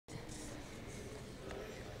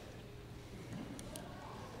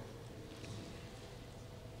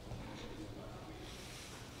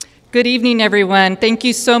Good evening, everyone. Thank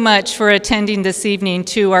you so much for attending this evening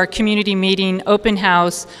to our community meeting open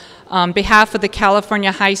house. On behalf of the California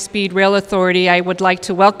High-Speed Rail Authority, I would like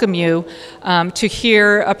to welcome you to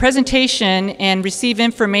hear a presentation and receive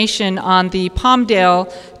information on the Palmdale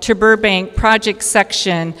to Burbank Project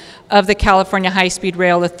Section of the California High-Speed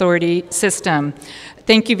Rail Authority system.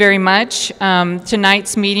 Thank you very much.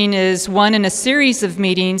 Tonight's meeting is one in a series of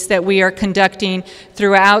meetings that we are conducting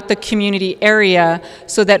throughout the community area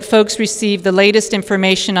so that folks receive the latest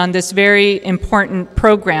information on this very important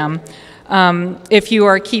program. If you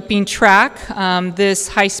are keeping track, this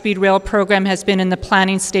high-speed rail program has been in the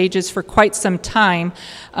planning stages for quite some time.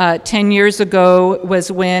 10 years ago was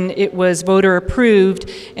when it was voter approved,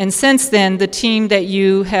 and since then the team that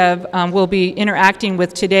you will be interacting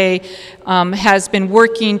with today has been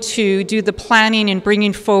working to do the planning and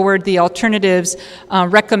bringing forward the alternatives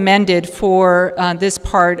recommended for this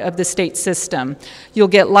part of the state system. You'll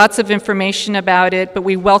get lots of information about it, but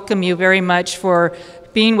we welcome you very much for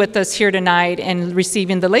being with us here tonight and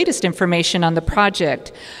receiving the latest information on the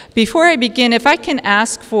project. Before I begin, if I can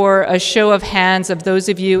ask for a show of hands of those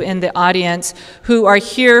of you in the audience who are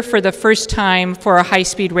here for the first time for a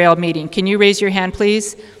high-speed rail meeting. Can you raise your hand,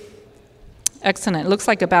 please? Excellent. It looks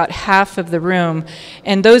like about half of the room.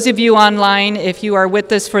 And those of you online, if you are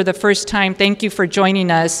with us for the first time, thank you for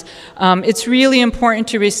joining us. It's really important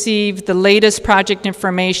to receive the latest project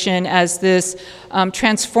information as this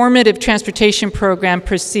transformative transportation program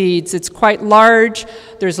proceeds. It's quite large.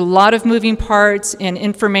 There's a lot of moving parts and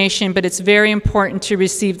information, but it's very important to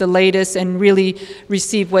receive the latest and really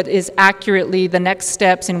receive what is accurately the next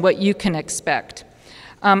steps and what you can expect.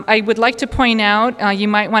 I would like to point out, you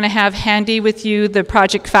might want to have handy with you the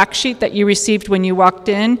project fact sheet that you received when you walked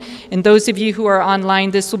in. And those of you who are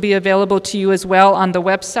online, this will be available to you as well on the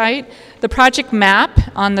website. The project map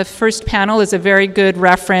on the first panel is a very good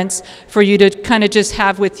reference for you to kind of just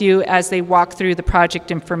have with you as they walk through the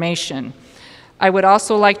project information. I would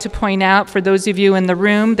also like to point out for those of you in the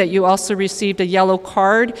room that you also received a yellow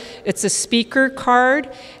card. It's a speaker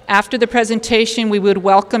card. After the presentation, we would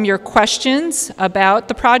welcome your questions about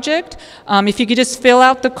the project. If you could just fill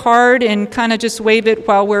out the card and kind of just wave it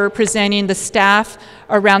while we're presenting, the staff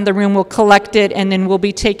around the room will collect it, and then we'll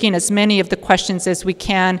be taking as many of the questions as we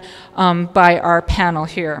can by our panel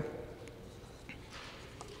here.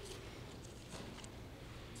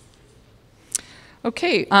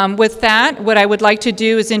 Okay, with that, what I would like to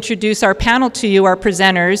do is introduce our panel to you, our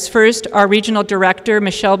presenters. First, our Regional Director,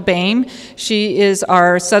 Michelle Boehm. She is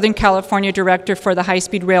our Southern California Director for the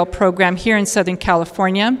High-Speed Rail Program here in Southern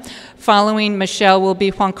California. Following Michelle will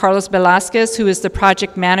be Juan Carlos Velasquez, who is the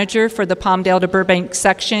Project Manager for the Palmdale to Burbank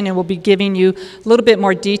section, and will be giving you a little bit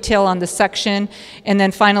more detail on the section. And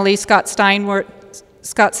then finally, Scott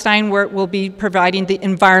Steinwert will be providing the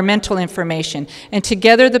environmental information. And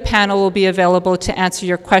together the panel will be available to answer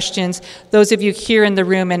your questions, those of you here in the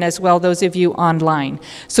room and as well those of you online.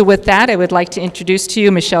 So with that, I would like to introduce to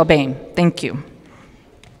you Michelle Boehm. Thank you.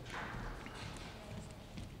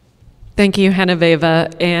 Thank you,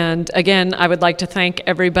 Genoveva. And again, I would like to thank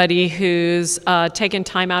everybody who's taken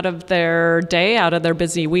time out of their day, out of their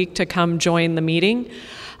busy week to come join the meeting.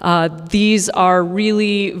 These are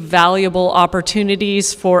really valuable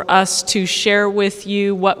opportunities for us to share with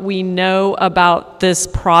you what we know about this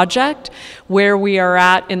project, where we are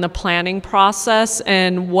at in the planning process,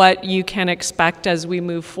 and what you can expect as we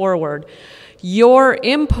move forward. Your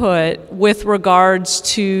input with regards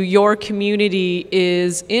to your community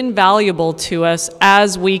is invaluable to us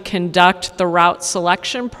as we conduct the route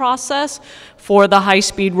selection process for the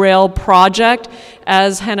high-speed rail project.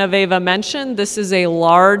 As Genoveva mentioned, this is a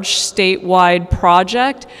large statewide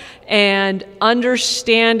project, and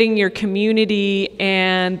understanding your community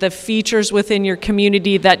and the features within your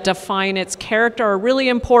community that define its character are really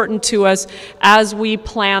important to us as we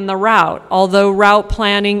plan the route, although route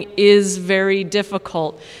planning is very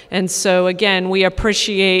difficult. And so again, we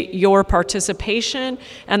appreciate your participation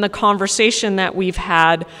and the conversation that we've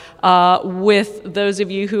had with those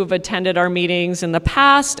of you who have attended our meetings in the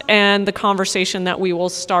past, and the conversation that we will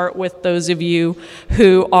start with those of you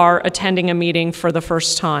who are attending a meeting for the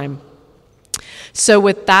first time. So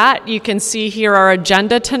with that, you can see here our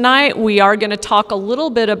agenda tonight. We are going to talk a little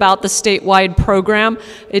bit about the statewide program.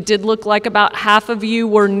 It did look like about half of you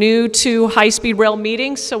were new to high-speed rail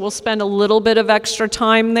meetings, so we'll spend a little bit of extra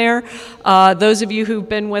time there. Those of you who've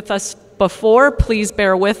been with us before. Please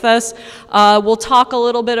bear with us. We'll talk a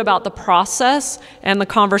little bit about the process and the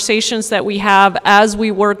conversations that we have as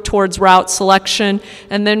we work towards route selection,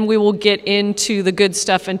 and then we will get into the good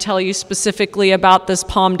stuff and tell you specifically about this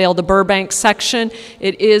Palmdale to Burbank section.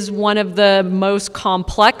 It is one of the most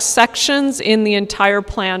complex sections in the entire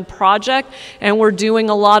planned project, and we're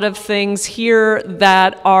doing a lot of things here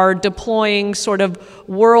that are deploying sort of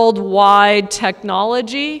worldwide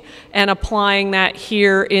technology and applying that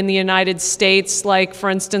here in the United States, like for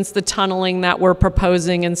instance the tunneling that we're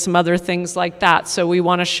proposing and some other things like that. So we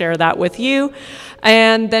want to share that with you,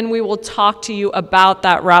 and then we will talk to you about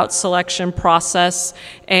that route selection process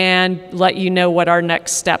and let you know what our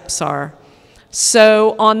next steps are.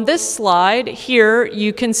 So on this slide here,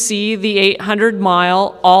 you can see the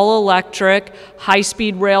 800-mile all-electric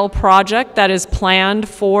high-speed rail project that is planned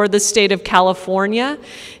for the state of California.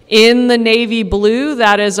 In the navy blue,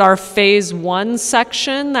 that is our phase 1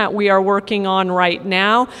 section that we are working on right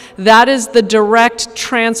now. That is the direct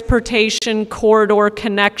transportation corridor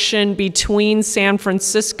connection between San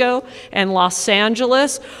Francisco and Los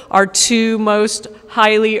Angeles, our two most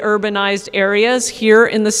highly urbanized areas here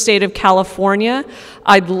in the state of California.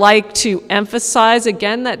 I'd like to emphasize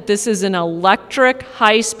again that this is an electric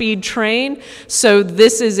high-speed train, so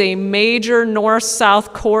this is a major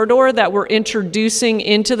north-south corridor that we're introducing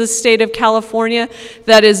into the state of California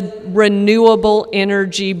that is renewable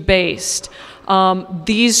energy based.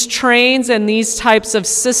 These trains and these types of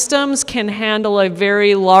systems can handle a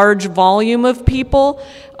very large volume of people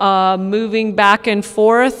moving back and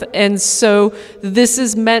forth, and so this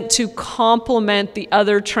is meant to complement the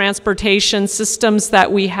other transportation systems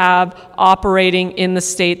that we have operating in the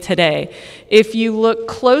state today. If you look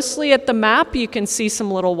closely at the map, you can see some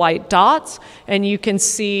little white dots, and you can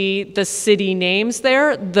see the city names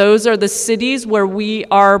there. Those are the cities where we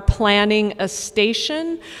are planning a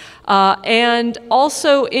station. And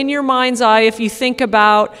also in your mind's eye, if you think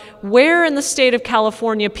about where in the state of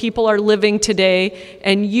California people are living today,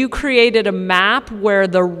 and you created a map where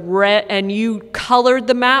the red, and you colored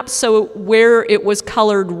the map, so where it was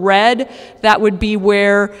colored red, that would be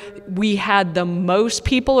where we had the most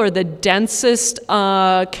people or the densest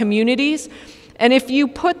communities. And if you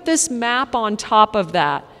put this map on top of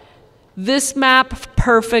that, this map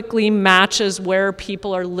perfectly matches where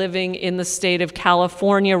people are living in the state of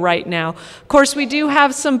California right now. Of course, we do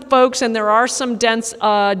have some folks, and there are some dense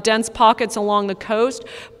pockets along the coast,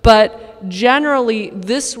 but generally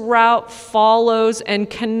this route follows and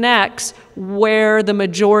connects where the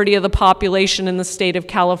majority of the population in the state of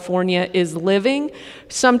California is living.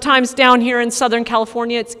 Sometimes down here in Southern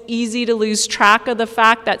California, it's easy to lose track of the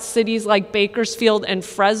fact that cities like Bakersfield and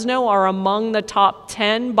Fresno are among the top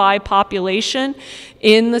 10 by population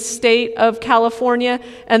in the state of California.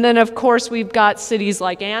 And then of course we've got cities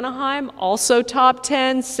like Anaheim, also top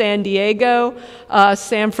 10, San Diego,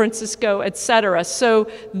 San Francisco, etc. So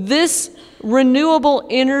this renewable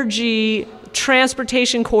energy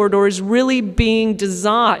transportation corridor is really being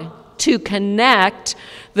designed to connect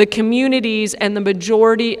the communities and the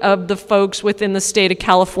majority of the folks within the state of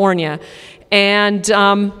California. And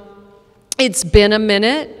it's been a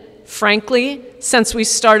minute, frankly, since we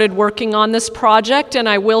started working on this project, and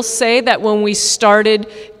I will say that when we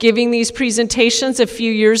started giving these presentations a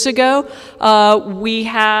few years ago, we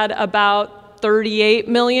had about 38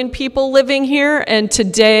 million people living here, and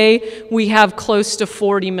today we have close to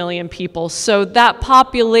 40 million people. So that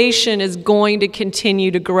population is going to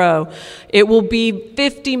continue to grow. It will be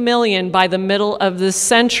 50 million by the middle of this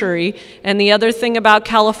century, and the other thing about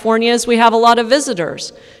California is we have a lot of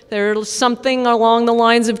visitors. There's something along the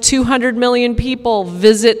lines of 200 million people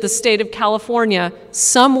visit the state of California,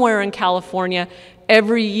 somewhere in California,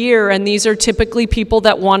 every year, and these are typically people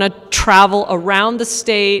that want to travel around the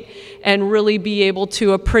state and really be able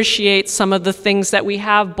to appreciate some of the things that we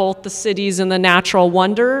have, both the cities and the natural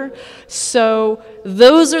wonder. So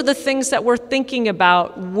those are the things that we're thinking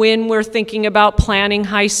about when we're thinking about planning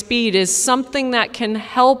high speed, is something that can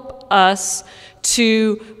help us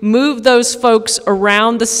to move those folks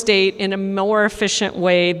around the state in a more efficient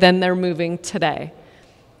way than they're moving today.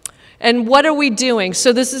 And what are we doing?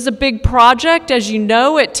 So this is a big project. As you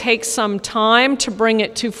know, it takes some time to bring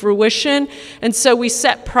it to fruition. And so we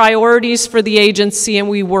set priorities for the agency and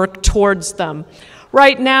we work towards them.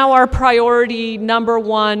 Right now, our priority number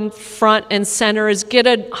one, front and center, is get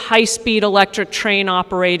a high-speed electric train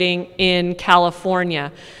operating in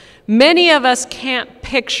California. Many of us can't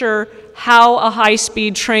picture how a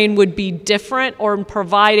high-speed train would be different or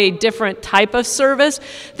provide a different type of service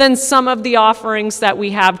than some of the offerings that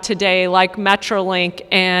we have today, like Metrolink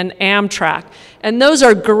and Amtrak. And those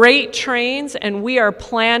are great trains, and we are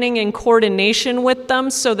planning in coordination with them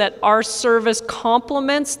so that our service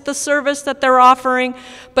complements the service that they're offering,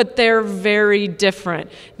 but they're very different.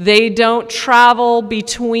 They don't travel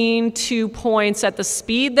between 2 points at the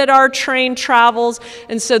speed that our train travels,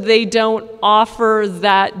 and so they don't offer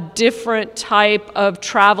that different type of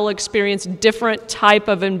travel experience, different type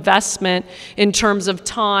of investment in terms of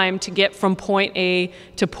time to get from point A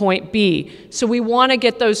to point B. So we want to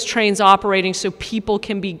get those trains operating so people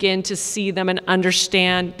can begin to see them and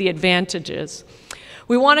understand the advantages.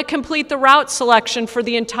 We want to complete the route selection for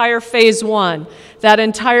the entire phase 1. That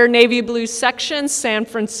entire navy blue section, San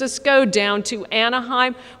Francisco down to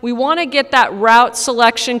Anaheim. We want to get that route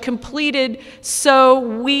selection completed so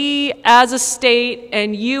we as a state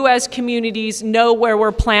and you as communities know where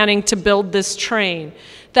we're planning to build this train.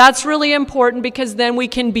 That's really important because then we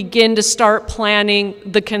can begin to start planning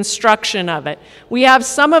the construction of it. We have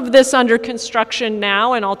some of this under construction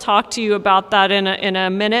now, and I'll talk to you about that in a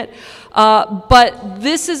minute. But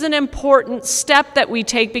this is an important step that we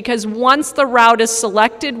take because once the route is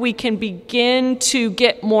selected, we can begin to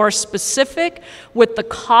get more specific with the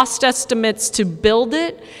cost estimates to build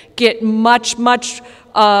it, get much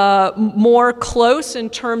more close in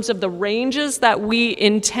terms of the ranges that we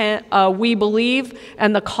believe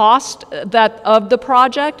and the cost of the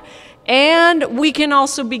project. And we can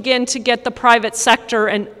also begin to get the private sector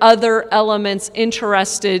and other elements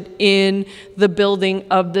interested in the building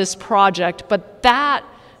of this project. But that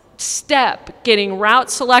step, getting route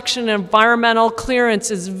selection and environmental clearance,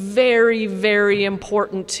 is very, very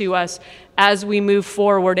important to us as we move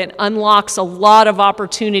forward. It unlocks a lot of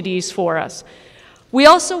opportunities for us. We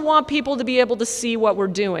also want people to be able to see what we're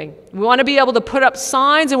doing. We want to be able to put up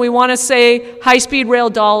signs, and we want to say high-speed rail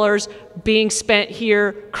dollars being spent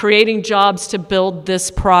here, creating jobs to build this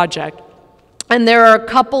project. And there are a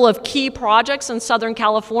couple of key projects in Southern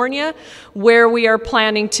California where we are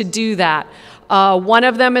planning to do that. One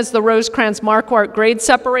of them is the Rosecrans-Marquardt grade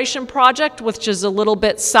separation project, which is a little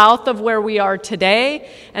bit south of where we are today,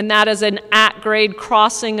 and that is an at-grade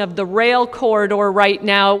crossing of the rail corridor right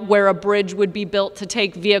now where a bridge would be built to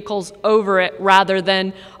take vehicles over it rather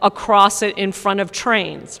than across it in front of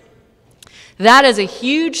trains. That is a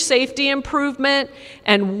huge safety improvement,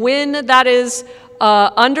 and when that is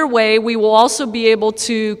underway, we will also be able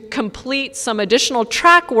to complete some additional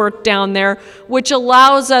track work down there, which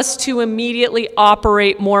allows us to immediately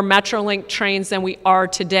operate more Metrolink trains than we are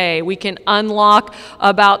today. We can unlock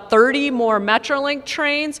about 30 more Metrolink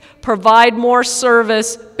trains, provide more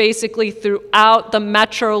service basically throughout the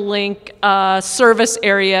Metrolink service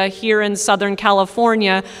area here in Southern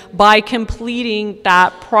California by completing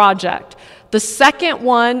that project. The second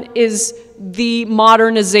one is the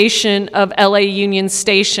modernization of LA Union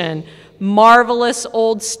Station. Marvelous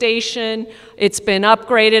old station. It's been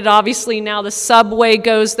upgraded. Obviously now the subway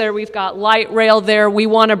goes there. We've got light rail there. We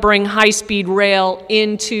want to bring high-speed rail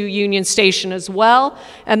into Union Station as well.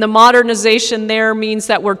 And the modernization there means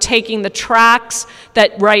that we're taking the tracks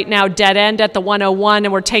that right now dead end at the 101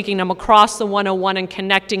 and we're taking them across the 101 and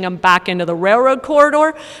connecting them back into the railroad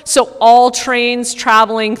corridor. So all trains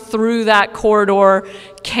traveling through that corridor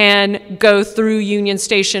can go through Union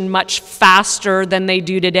Station much faster than they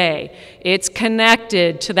do today. It's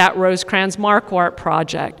connected to that Rosecrans-Marquardt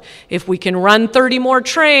project. If we can run 30 more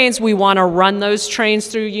trains, we want to run those trains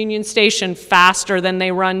through Union Station faster than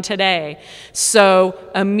they run today. So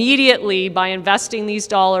immediately, by investing these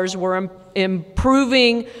dollars, we're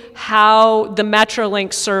improving how the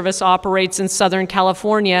Metrolink service operates in Southern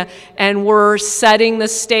California, and we're setting the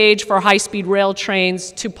stage for high-speed rail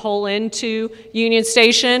trains to pull into Union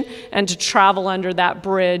Station and to travel under that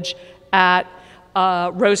bridge at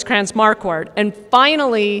Rosecrans-Marquardt. And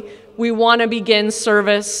finally, we want to begin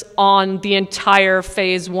service on the entire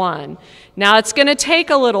phase 1. Now, it's going to take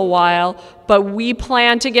a little while, but we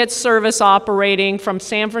plan to get service operating from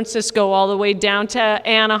San Francisco all the way down to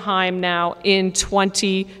Anaheim now in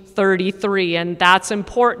 2033, and that's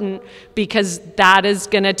important because that is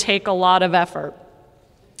going to take a lot of effort.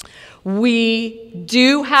 We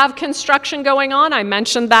do have construction going on. I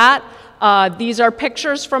mentioned that. These are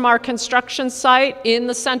pictures from our construction site in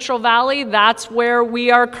the Central Valley. That's where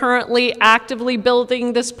we are currently actively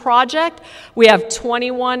building this project. We have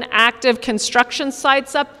 21 active construction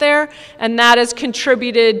sites up there, and that has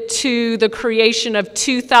contributed to the creation of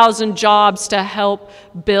 2,000 jobs to help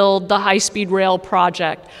build the high-speed rail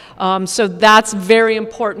project. So that's very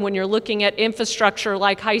important when you're looking at infrastructure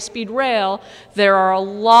like high-speed rail.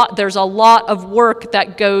 There's a lot of work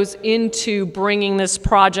that goes into bringing this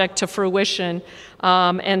project to fruition,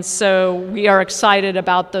 and so we are excited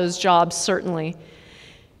about those jobs, certainly.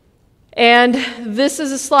 And this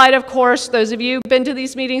is a slide, of course, those of you who've been to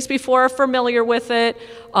these meetings before are familiar with it.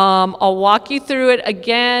 I'll walk you through it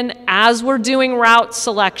again. As we're doing route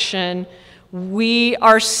selection, we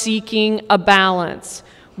are seeking a balance.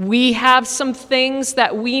 We have some things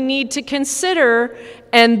that we need to consider,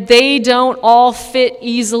 and they don't all fit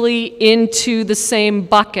easily into the same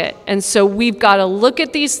bucket. And so we've got to look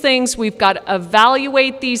at these things, we've got to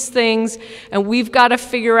evaluate these things, and we've got to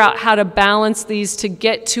figure out how to balance these to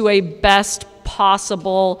get to a best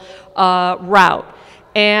possible route.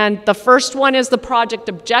 And the first one is the project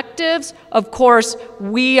objectives. Of course,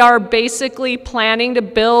 we are basically planning to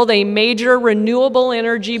build a major renewable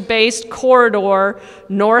energy-based corridor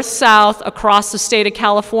north-south across the state of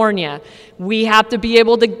California. We have to be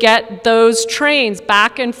able to get those trains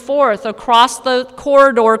back and forth across the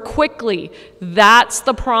corridor quickly. That's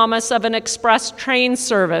the promise of an express train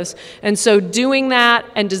service. And so doing that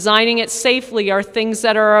and designing it safely are things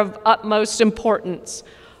that are of utmost importance.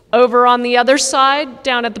 Over on the other side,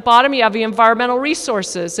 down at the bottom, you have the environmental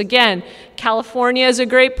resources. Again, California is a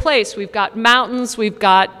great place. We've got mountains, we've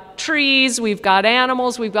got trees, we've got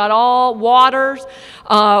animals, we've got all waters,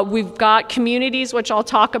 we've got communities, which I'll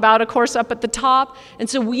talk about, of course, up at the top. And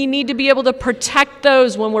so we need to be able to protect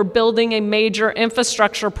those when we're building a major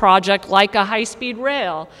infrastructure project like a high-speed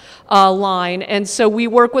rail line. And so we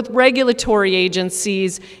work with regulatory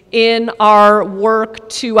agencies in our work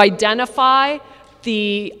to identify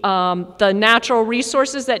the natural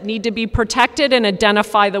resources that need to be protected and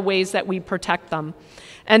identify the ways that we protect them.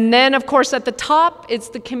 And then, of course, at the top, it's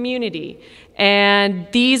the community. And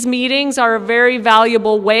these meetings are a very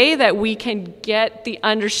valuable way that we can get the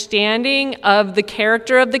understanding of the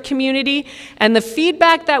character of the community. And the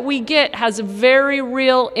feedback that we get has a very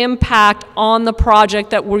real impact on the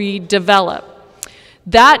project that we develop.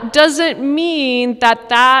 That doesn't mean that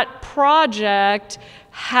that project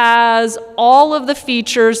has all of the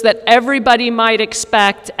features that everybody might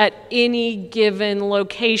expect at any given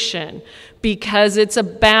location, because it's a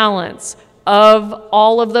balance of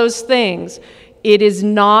all of those things. It is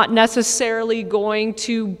not necessarily going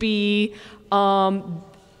to be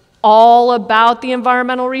all about the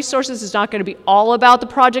environmental resources. It's not going to be all about the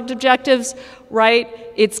project objectives, right?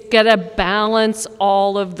 It's going to balance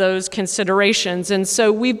all of those considerations. And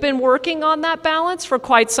so we've been working on that balance for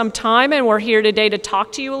quite some time, and we're here today to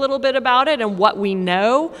talk to you a little bit about it and what we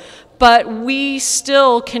know. But we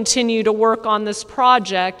still continue to work on this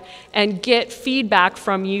project and get feedback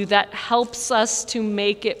from you that helps us to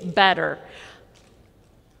make it better.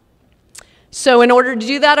 So in order to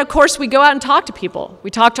do that, of course, we go out and talk to people. We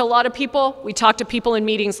talk to a lot of people. We talk to people in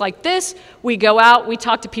meetings like this. We go out, we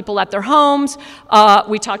talk to people at their homes.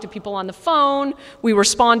 We talk to people on the phone. We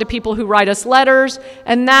respond to people who write us letters.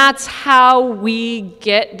 And that's how we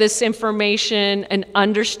get this information and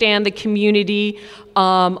understand the community,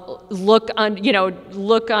 look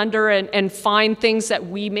under and find things that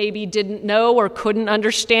we maybe didn't know or couldn't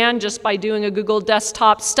understand just by doing a Google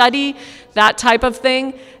desktop study, that type of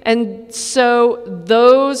thing. And so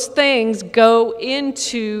those things go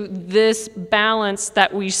into this balance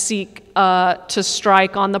that we seek to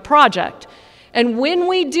strike on the project. And when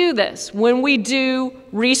we do this, when we do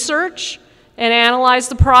research and analyze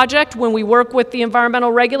the project, when we work with the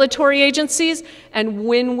environmental regulatory agencies, and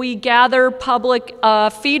when we gather public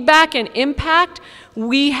feedback and impact,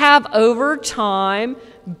 we have over time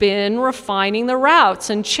been refining the routes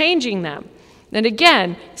and changing them. And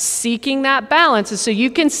again, seeking that balance. And so you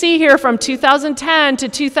can see here from 2010 to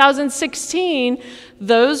 2016,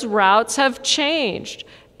 those routes have changed.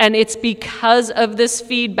 And it's because of this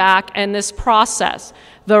feedback and this process.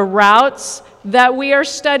 The routes that we are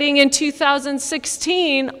studying in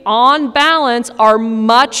 2016, on balance, are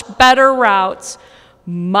much better routes,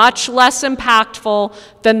 much less impactful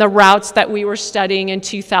than the routes that we were studying in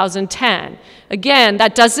 2010. Again,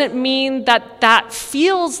 that doesn't mean that that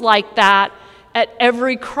feels like that at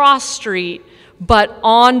every cross street, but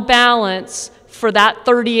on balance, for that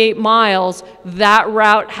 38 miles, that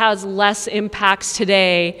route has less impacts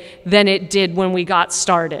today than it did when we got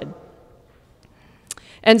started.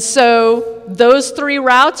 And so those three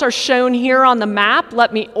routes are shown here on the map.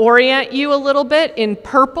 Let me orient you a little bit. In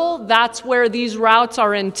purple, that's where these routes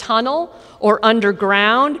are in tunnel or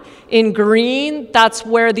underground. In green, that's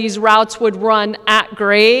where these routes would run at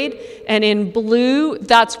grade. And in blue,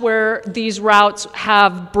 that's where these routes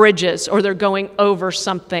have bridges or they're going over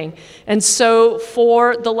something. And so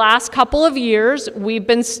for the last couple of years, we've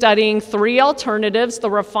been studying three alternatives, the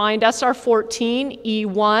refined SR14,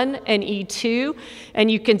 E1, and E2. And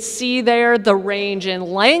And you can see there the range in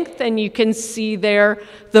length, and you can see there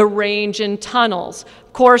the range in tunnels.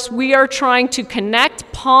 Of course, we are trying to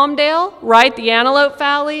connect Palmdale, right, the Antelope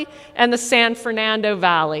Valley, and the San Fernando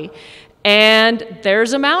Valley. And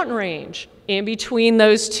there's a mountain range in between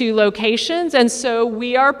those two locations, and so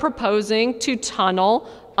we are proposing to tunnel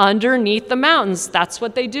underneath the mountains. That's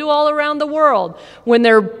what they do all around the world when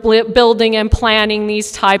they're building and planning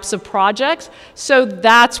these types of projects. So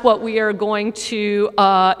that's what we are going to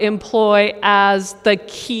employ as the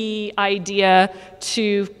key idea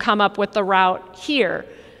to come up with the route here.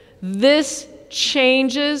 This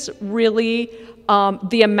changes really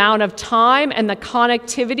the amount of time and the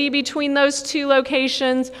connectivity between those two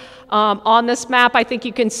locations. On this map, I think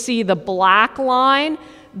you can see the black line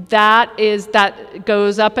that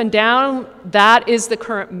goes up and down. That is the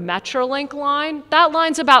current Metrolink line. That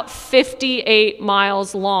line's about 58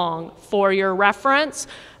 miles long for your reference.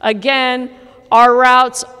 Again, our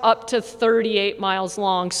route's up to 38 miles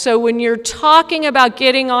long. So when you're talking about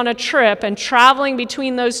getting on a trip and traveling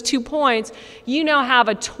between those 2 points, you now have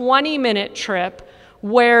a 20-minute trip,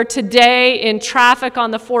 where today in traffic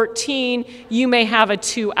on the 14, you may have a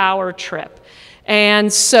 2-hour trip.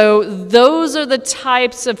 And so those are the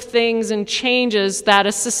types of things and changes that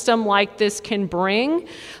a system like this can bring.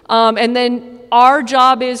 And then our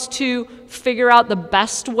job is to figure out the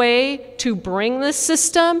best way to bring this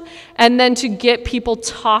system, and then to get people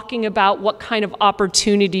talking about what kind of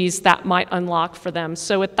opportunities that might unlock for them.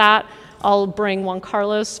 So with that, I'll bring Juan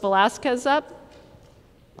Carlos Velasquez up,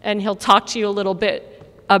 and he'll talk to you a little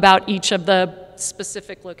bit about each of the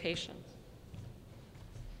specific locations.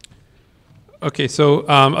 Okay, so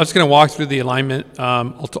I'm just going to walk through the alignment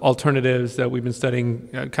alternatives that we've been studying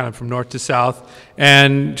kind of from north to south,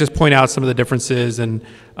 and just point out some of the differences and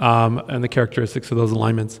the characteristics of those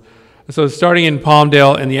alignments. So starting in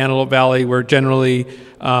Palmdale and the Antelope Valley, we're generally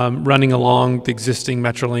running along the existing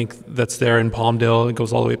Metrolink that's there in Palmdale. It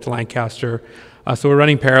goes all the way up to Lancaster. So we're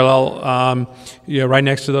running parallel, right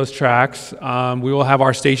next to those tracks. We will have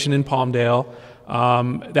our station in Palmdale.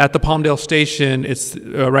 At the Palmdale station, it's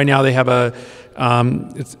right now they have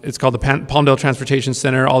it's called the Palmdale Transportation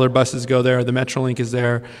Center. All their buses go there. The Metrolink is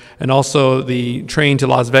there, and also the train to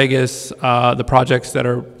Las Vegas. The projects that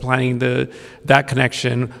are planning that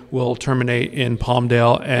connection will terminate in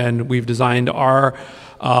Palmdale, and we've designed our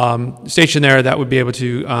station there that would be able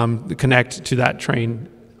to connect to that train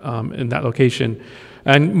in that location.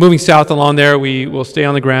 And moving south along there, we will stay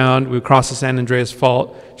on the ground. We cross the San Andreas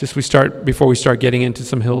Fault before we start getting into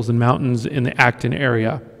some hills and mountains in the Acton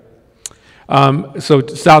area. So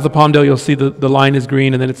south of Palmdale, you'll see the line is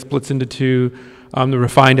green, and then it splits into two. The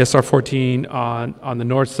refined SR14 on the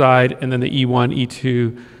north side, and then the E1,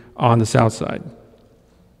 E2 on the south side.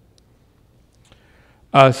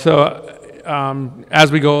 As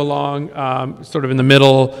we go along, sort of in the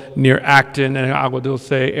middle near Acton and Agua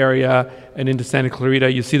Dulce area and into Santa Clarita,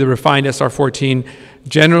 you see the refined SR14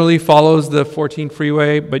 generally follows the 14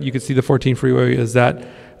 freeway, but you can see the 14 freeway is that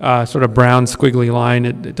sort of brown squiggly line.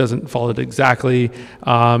 It doesn't follow it exactly.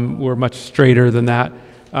 We're much straighter than that.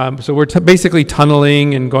 So we're basically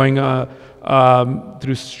tunneling and going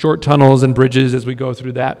through short tunnels and bridges as we go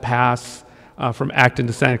through that pass from Acton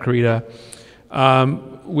to Santa Clarita.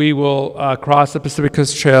 We will cross the Pacific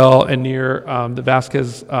Coast Trail and near the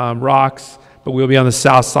Vasquez Rocks, but we'll be on the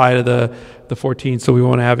south side of the 14, so we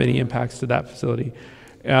won't have any impacts to that facility.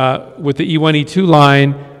 With the E1, E2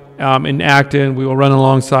 line in Acton, we will run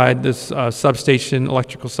alongside this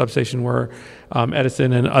electrical substation where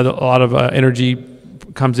Edison and a lot of energy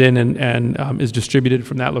comes in and is distributed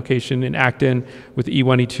from that location in Acton. With the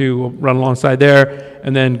E1, E2, we'll run alongside there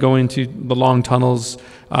and then go into the long tunnels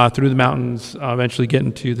through the mountains, eventually get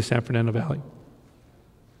into the San Fernando Valley.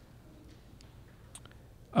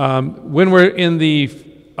 When we're in the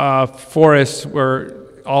forest, we're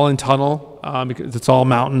all in tunnel because it's all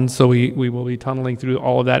mountains, so we will be tunneling through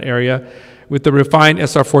all of that area. With the refined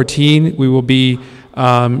SR14, we will be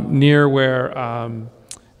near where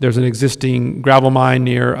there's an existing gravel mine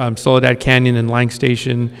near Soledad Canyon and Lang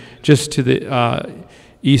Station, just to the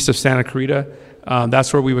east of Santa Clarita.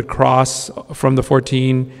 That's where we would cross from the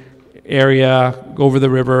 14 area, go over the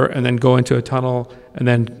river, and then go into a tunnel, and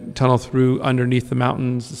then tunnel through underneath the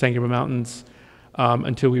mountains, the San Gabriel Mountains,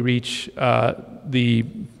 until we reach the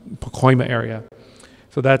Pacoima area.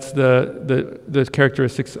 So that's the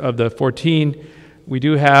characteristics of the 14. We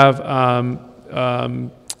do have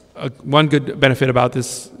one good benefit about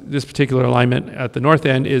this this particular alignment at the north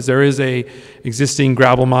end is there is a existing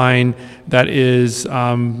gravel mine that is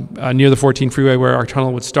near the 14 freeway where our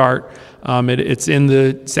tunnel would start. It's in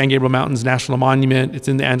the San Gabriel Mountains National Monument. It's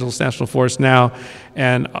in the Angeles National Forest now.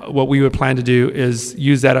 And what we would plan to do is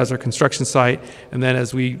use that as our construction site. And then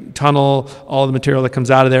as we tunnel all the material that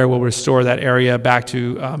comes out of there, we'll restore that area back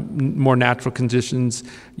to more natural conditions,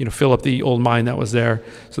 fill up the old mine that was there.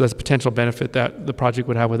 So that's a potential benefit that the project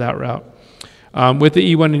would have with that route. With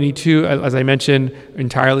the E1 and E2, as I mentioned,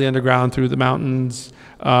 entirely underground through the mountains.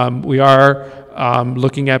 We are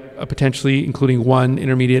looking at potentially including one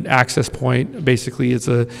intermediate access point. Basically, it's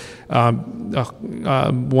a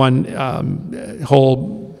one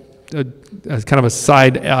whole kind of a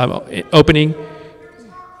side opening.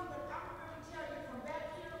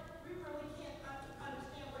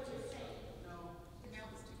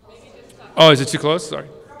 Oh, is it too close? Sorry.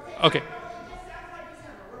 Okay.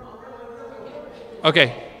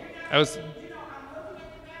 Okay.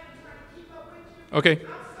 Okay.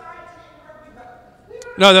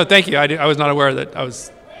 No, thank you. I was not aware that I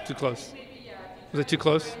was too close. Was it too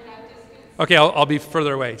close? Okay, I'll be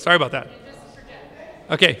further away. Sorry about that.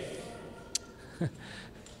 Okay.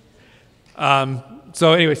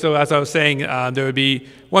 So anyway, as I was saying, there would be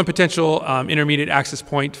one potential intermediate access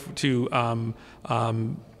point to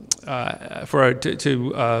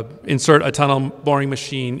insert a tunnel boring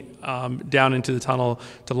machine down into the tunnel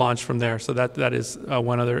to launch from there. So that is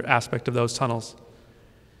one other aspect of those tunnels.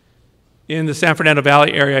 In the San Fernando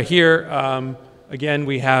Valley area here, again,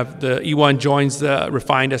 we have the E1 joins the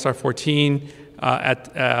refined SR14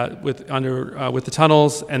 with the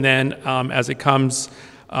tunnels, and then as it comes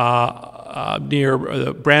near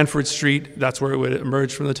Branford Street, that's where it would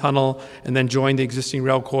emerge from the tunnel, and then join the existing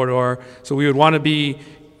rail corridor. So we would want to be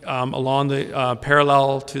along the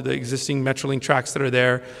parallel to the existing Metrolink tracks that are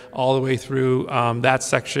there, all the way through that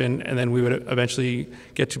section, and then we would eventually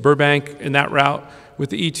get to Burbank in that route. With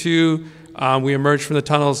the E2, we emerge from the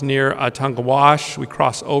tunnels near Tonga Wash. We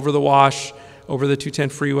cross over the wash, over the 210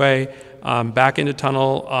 freeway, back into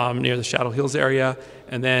tunnel near the Shadow Hills area,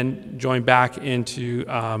 and then join back into,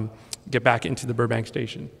 get back into the Burbank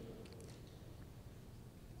station.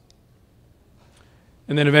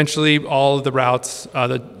 And then eventually all of the routes,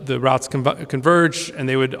 the routes converge, and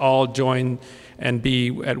they would all join and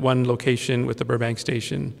be at one location with the Burbank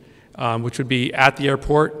station, which would be at the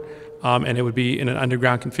airport, and it would be in an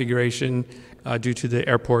underground configuration due to the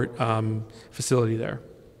airport facility there.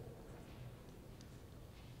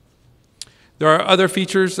 There are other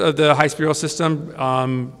features of the high-speed rail system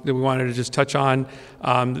that we wanted to just touch on.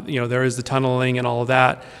 There is the tunneling and all of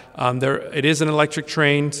that. It is an electric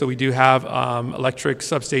train, so we do have electric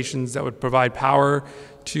substations that would provide power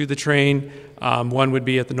to the train. One would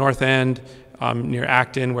be at the north end near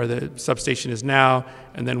Acton, where the substation is now,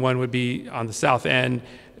 and then one would be on the south end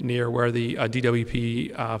near where the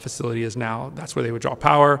DWP facility is now. That's where they would draw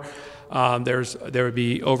power. There would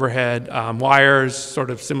be overhead wires,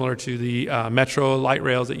 sort of similar to the metro light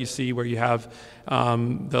rails that you see, where you have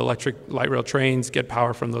the electric light rail trains get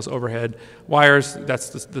power from those overhead wires.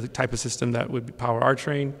 That's the type of system that would power our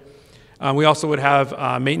train. We also would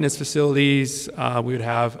have maintenance facilities. We would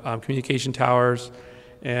have communication towers,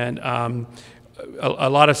 and a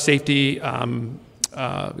lot of safety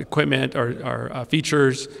equipment or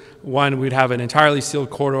features. One, we'd have an entirely sealed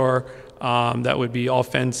corridor that would be all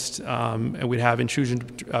fenced, and we'd have intrusion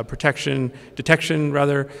detection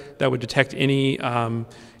that would detect any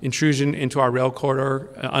intrusion into our rail corridor,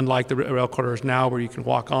 unlike the rail corridors now where you can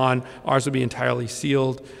walk on. Ours would be entirely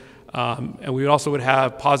sealed. And we also would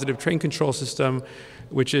have positive train control system,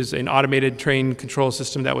 which is an automated train control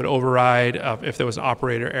system that would override if there was an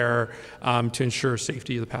operator error to ensure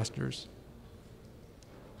safety of the passengers.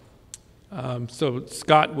 So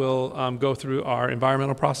Scott will go through our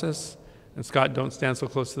environmental process. And Scott, don't stand so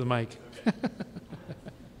close to the mic. Thank you,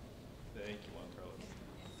 Juan Carlos.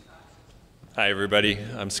 Hi, everybody.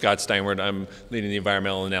 I'm Scott Steinward. I'm leading the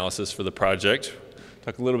environmental analysis for the project.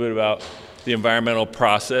 Talk a little bit about the environmental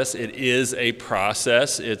process. It is a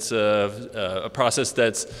process. It's a process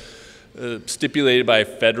that's stipulated by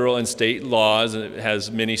federal and state laws, and it has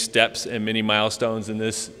many steps and many milestones. And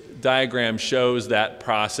this diagram shows that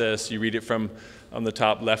process. You read it from on the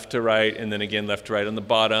top left to right, and then again left to right on the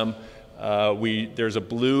bottom. There's a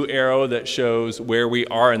blue arrow that shows where we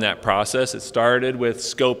are in that process. It started with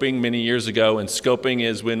scoping many years ago, and scoping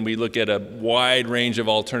is when we look at a wide range of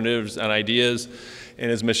alternatives and ideas.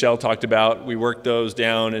 And as Michelle talked about, we work those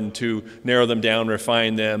down and to narrow them down,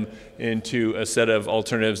 refine them into a set of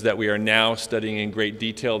alternatives that we are now studying in great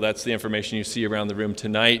detail. That's the information you see around the room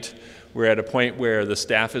tonight. We're at a point where the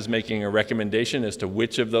staff is making a recommendation as to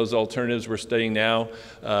which of those alternatives we're studying now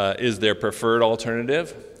is their preferred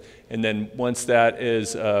alternative. And then once that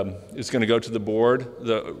is going to go to the board,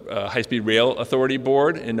 the High-Speed Rail Authority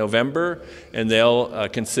Board in November, and they'll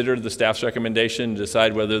consider the staff's recommendation,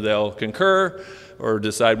 decide whether they'll concur or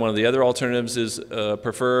decide one of the other alternatives is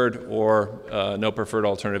preferred or no preferred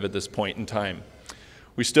alternative at this point in time.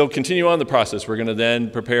 We still continue on the process. We're going to then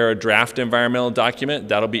prepare a draft environmental document.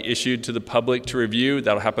 That'll be issued to the public to review.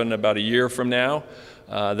 That'll happen about a year from now.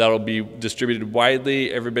 That'll be distributed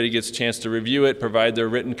widely. Everybody gets a chance to review it, provide their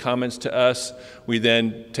written comments to us. We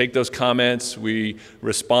then take those comments, we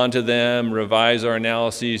respond to them, revise our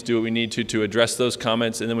analyses, do what we need to address those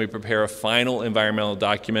comments, and then we prepare a final environmental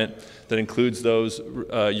document that includes those,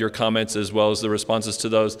 your comments as well as the responses to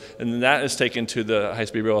those. And then that is taken to the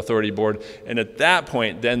High-Speed Rail Authority Board. And at that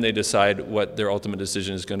point, then they decide what their ultimate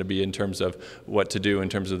decision is going to be in terms of what to do in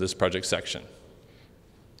terms of this project section.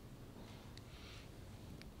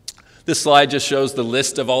 This slide just shows the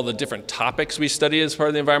list of all the different topics we study as part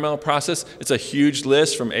of the environmental process. It's a huge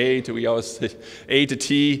list from A to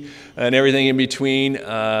T and everything in between.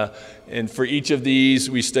 And for each of these,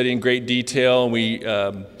 we study in great detail.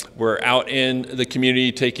 We're out in the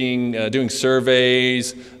community doing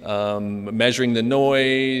surveys, measuring the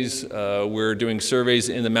noise. We're doing surveys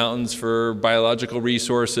in the mountains for biological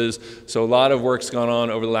resources. So a lot of work's gone on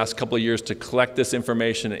over the last couple of years to collect this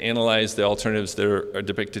information and analyze the alternatives that are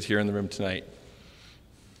depicted here in the room tonight.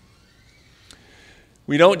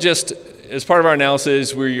 We don't just, as part of our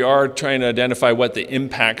analysis, we are trying to identify what the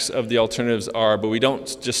impacts of the alternatives are, but we don't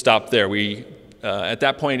just stop there. At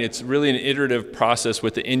that point, it's really an iterative process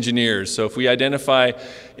with the engineers. So if we identify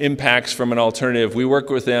impacts from an alternative, we work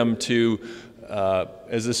with them to,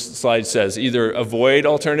 as this slide says, either avoid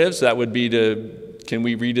alternatives, that would be can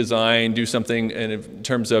we redesign, do something in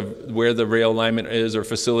terms of where the rail alignment is or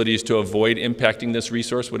facilities to avoid impacting this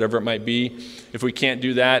resource, whatever it might be. If we can't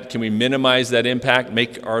do that, can we minimize that impact,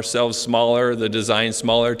 make ourselves smaller, the design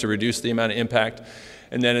smaller to reduce the amount of impact?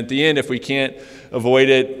 And then at the end, if we can't avoid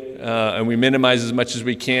it and we minimize as much as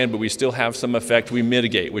we can, but we still have some effect, we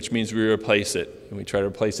mitigate, which means we replace it. And we try to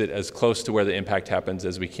replace it as close to where the impact happens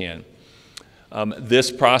as we can.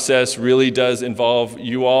 This process really does involve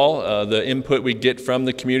you all, the input we get from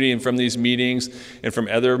the community and from these meetings and from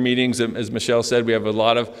other meetings. As Michelle said, we have a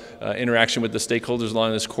lot of interaction with the stakeholders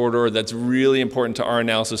along this corridor. That's really important to our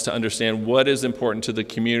analysis to understand what is important to the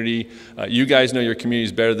community. You guys know your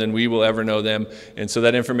communities better than we will ever know them, and so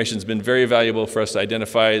that information has been very valuable for us to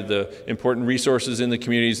identify the important resources in the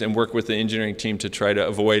communities and work with the engineering team to try to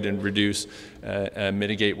avoid and reduce and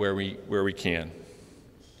mitigate where we can.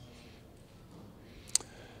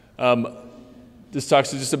 This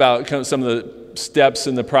talks just about kind of some of the steps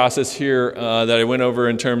in the process here that I went over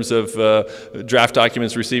in terms of draft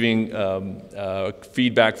documents, receiving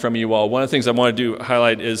feedback from you all. One of the things I want to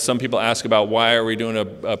highlight is some people ask about why are we doing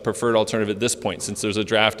a preferred alternative at this point, since there's a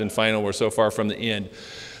draft and final, we're so far from the end.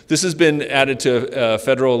 This has been added to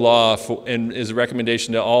federal law and is a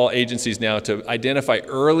recommendation to all agencies now to identify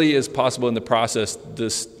early as possible in the process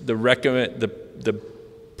the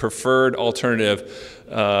preferred alternative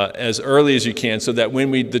as early as you can, so that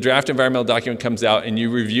when the draft environmental document comes out and you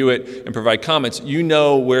review it and provide comments, you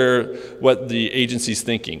know what the agency's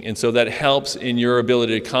thinking. And so that helps in your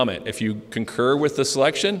ability to comment. If you concur with the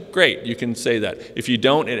selection, great, you can say that. If you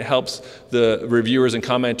don't, it helps the reviewers and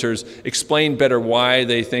commenters explain better why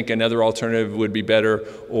they think another alternative would be better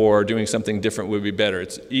or doing something different would be better.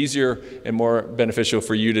 It's easier and more beneficial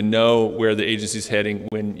for you to know where the agency's heading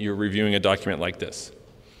when you're reviewing a document like this.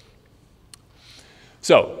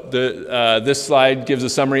 So this slide gives a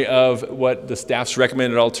summary of what the staff's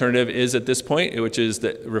recommended alternative is at this point, which is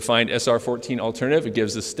the refined SR14 alternative. It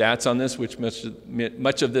gives the stats on this, which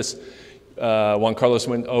much of this Juan Carlos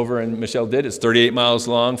went over and Michelle did. It's 38 miles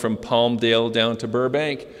long from Palmdale down to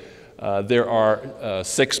Burbank. There are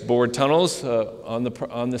 6 bored tunnels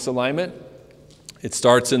on this alignment. It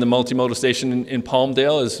starts in the multimodal station in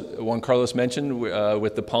Palmdale, as Juan Carlos mentioned,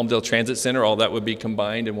 with the Palmdale Transit Center. All that would be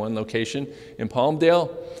combined in one location in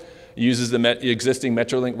Palmdale. It uses the existing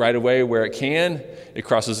Metrolink right-of-way where it can. It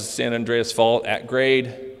crosses the San Andreas Fault at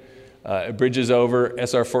grade. It bridges over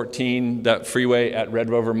SR14, that freeway at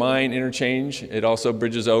Red Rover Mine interchange. It also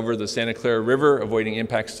bridges over the Santa Clara River, avoiding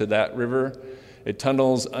impacts to that river. It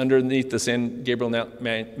tunnels underneath the San Gabriel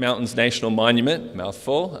Mountains National Monument,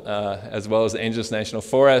 mouthful, as well as the Angeles National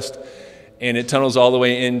Forest. And it tunnels all the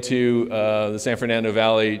way into the San Fernando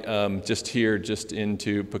Valley, just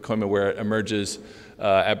into Pacoima, where it emerges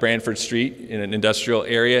at Branford Street in an industrial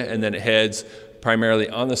area, and then it heads primarily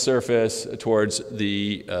on the surface towards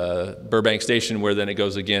the Burbank station, where then it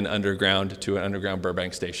goes again underground to an underground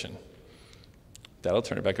Burbank station. That'll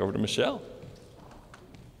turn it back over to Michelle.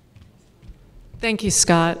 Thank you,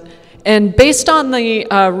 Scott. And based on the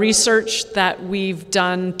research that we've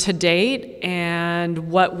done to date and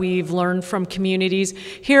what we've learned from communities,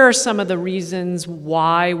 here are some of the reasons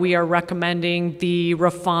why we are recommending the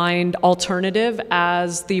refined alternative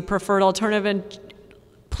as the preferred alternative. And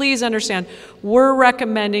please understand, we're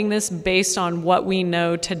recommending this based on what we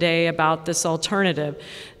know today about this alternative.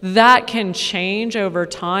 That can change over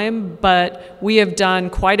time, but we have done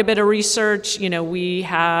quite a bit of research. You know, we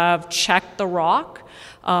have checked the rock.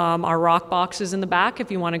 Our rock box is in the back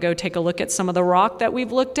if you want to go take a look at some of the rock that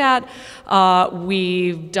we've looked at.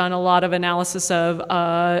 We've done a lot of analysis of,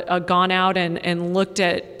 gone out and looked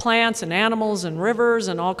at plants and animals and rivers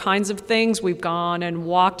and all kinds of things. We've gone and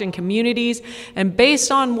walked in communities. And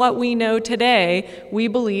based on what we know today, we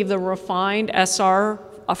believe the refined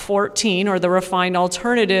SR14, or the refined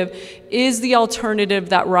alternative, is the alternative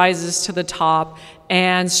that rises to the top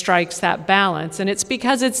and strikes that balance. And it's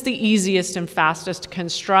because it's the easiest and fastest to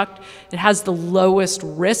construct. It has the lowest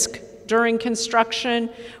risk during construction.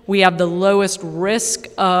 We have the lowest risk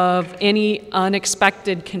of any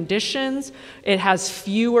unexpected conditions. It has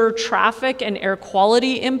fewer traffic and air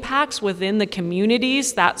quality impacts within the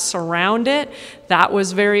communities that surround it. That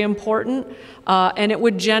was very important. And it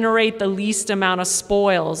would generate the least amount of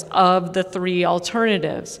spoils of the three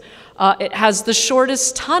alternatives. It has the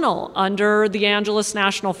shortest tunnel under the Angeles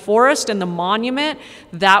National Forest and the monument.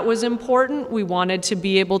 That was important. We wanted to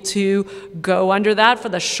be able to go under that for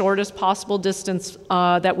the shortest possible distance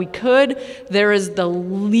that we could. There is the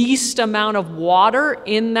least amount of water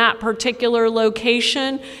in that particular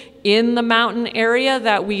location in the mountain area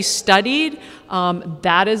that we studied.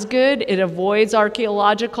 That is good. It avoids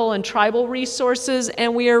archaeological and tribal resources,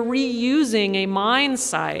 and we are reusing a mine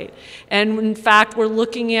site. And in fact, we're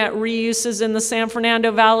looking at reuses in the San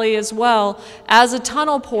Fernando Valley as well as a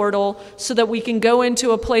tunnel portal so that we can go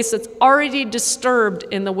into a place that's already disturbed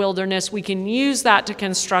in the wilderness. We can use that to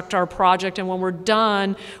construct our project, and when we're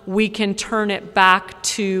done, we can turn it back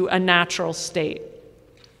to a natural state.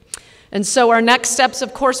 And so our next steps,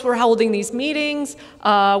 of course, we're holding these meetings.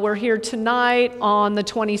 We're here tonight on the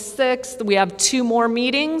 26th. We have 2 more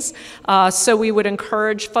meetings. So we would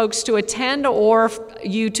encourage folks to attend, or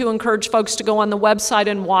you to encourage folks to go on the website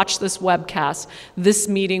and watch this webcast. This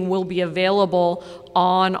meeting will be available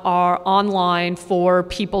on our online for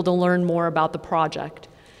people to learn more about the project.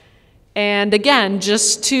 And again,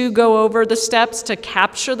 just to go over the steps, to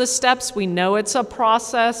capture the steps, we know it's a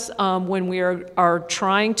process when we are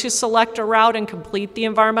trying to select a route and complete the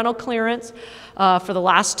environmental clearance. For the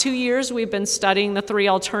last 2 years, we've been studying the 3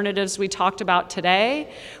 alternatives we talked about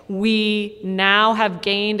today. We now have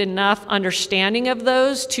gained enough understanding of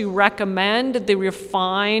those to recommend the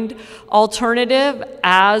refined alternative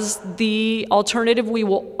as the alternative we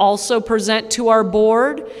will also present to our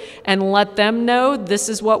board and let them know this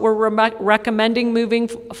is what we're recommending moving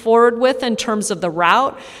forward with in terms of the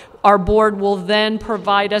route. Our board will then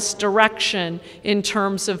provide us direction in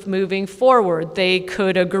terms of moving forward. They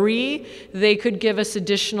could agree, they could give us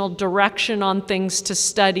additional direction on things to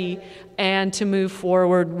study and to move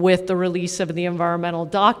forward with the release of the environmental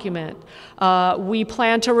document. We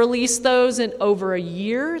plan to release those in over a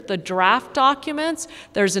year, the draft documents.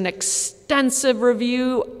 There's an extensive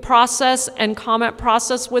review process and comment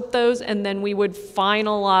process with those, and then we would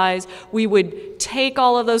finalize, we would take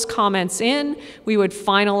all of those comments in, we would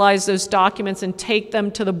finalize those documents and take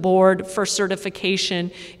them to the board for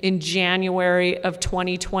certification in January of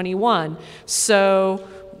 2021. So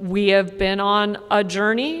we have been on a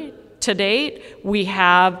journey to date. We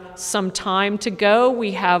have some time to go.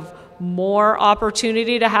 We have more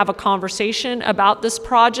opportunity to have a conversation about this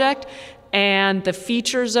project and the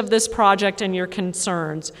features of this project and your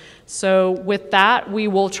concerns. So with that, we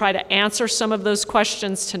will try to answer some of those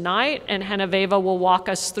questions tonight, and Genevieve will walk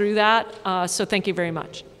us through that. So thank you very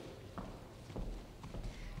much.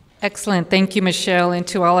 Excellent. Thank you, Michelle, and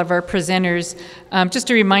to all of our presenters.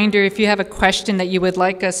 Just a reminder, if you have a question that you would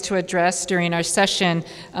like us to address during our session,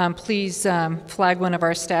 please flag one of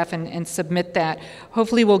our staff and submit that.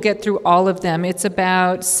 Hopefully we'll get through all of them. It's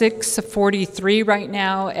about 6:43 right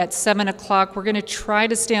now. At 7 o'clock, we're going to try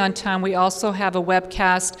to stay on time. We also have a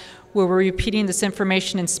webcast where we're repeating this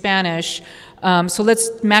information in Spanish. So let's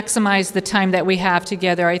maximize the time that we have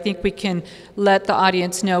together. I think we can let the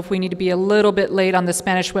audience know if we need to be a little bit late on the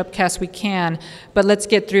Spanish webcast, we can, but let's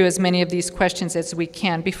get through as many of these questions as we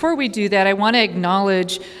can. Before we do that, I want to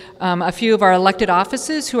acknowledge a few of our elected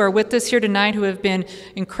offices who are with us here tonight, who have been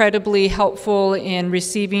incredibly helpful in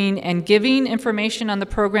receiving and giving information on the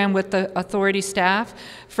program with the authority staff.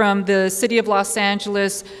 From the City of Los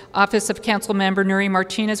Angeles Office of Council Member Nuri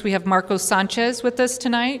Martinez, we have Marcos Sanchez with us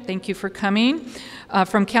tonight. Thank you for coming.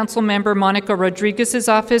 From Council Member Monica Rodriguez's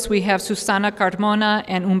office, we have Susana Carmona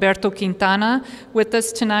and Humberto Quintana with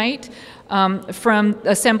us tonight. From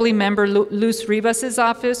Assembly Member Luz Rivas's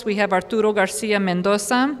office, we have Arturo Garcia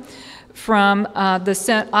Mendoza. From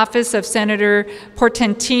the Office of Senator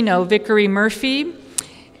Portantino, Vickery Murphy.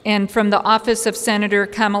 And from the Office of Senator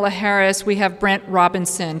Kamala Harris, we have Brent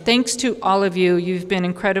Robinson. Thanks to all of you. You've been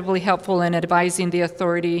incredibly helpful in advising the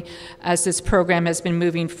authority as this program has been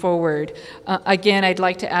moving forward. Again, I'd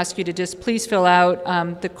like to ask you to just please fill out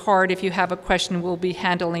the card. If you have a question, we'll be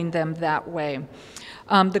handling them that way.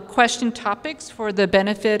 The question topics for the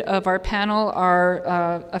benefit of our panel are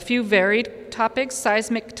a few varied topics: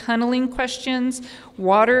 seismic tunneling questions,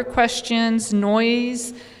 water questions,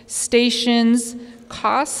 noise, stations,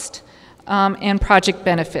 cost, and project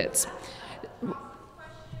benefits.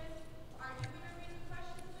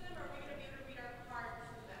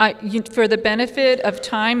 For the benefit of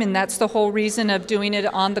time, and that's the whole reason of doing it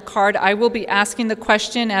on the card, I will be asking the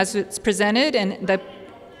question as it's presented, and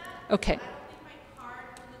okay.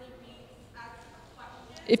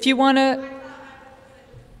 If you want to...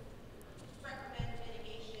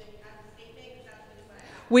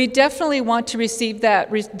 We definitely want to receive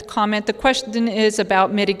that comment. The question is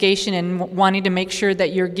about mitigation and wanting to make sure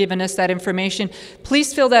that you're giving us that information.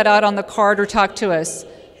 Please fill that out on the card or talk to us.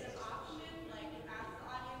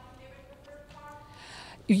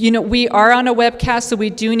 You know, we are on a webcast, so we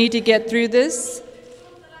do need to get through this.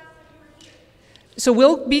 So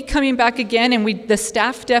we'll be coming back again, and the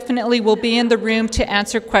staff definitely will be in the room to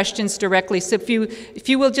answer questions directly. So if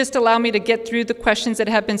you will just allow me to get through the questions that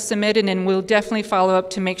have been submitted, and we'll definitely follow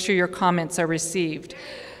up to make sure your comments are received.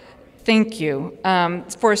 Thank you.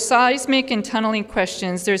 For seismic and tunneling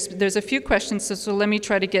questions, there's a few questions, so let me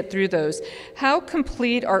try to get through those. How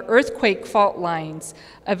complete are earthquake fault lines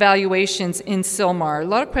evaluations in Sylmar? A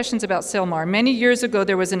lot of questions about Sylmar. Many years ago,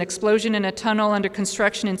 there was an explosion in a tunnel under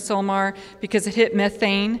construction in Sylmar because it hit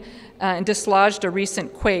methane and dislodged a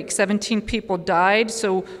recent quake. 17 people died,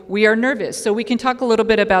 so we are nervous. So we can talk a little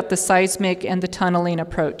bit about the seismic and the tunneling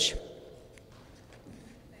approach.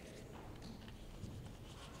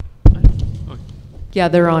 Yeah,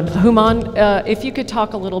 they're on. Human, if you could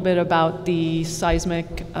talk a little bit about the seismic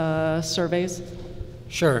surveys.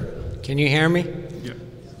 Sure. Can you hear me?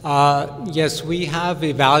 Yeah. Yes, we have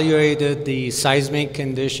evaluated the seismic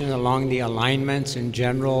condition along the alignments in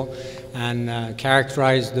general and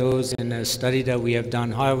characterized those in a study that we have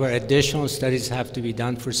done. However, additional studies have to be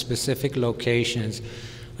done for specific locations.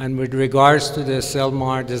 And with regards to the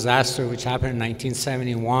Sylmar disaster, which happened in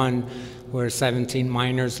 1971, where 17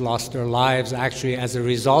 miners lost their lives. Actually, as a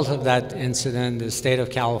result of that incident, the state of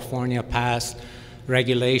California passed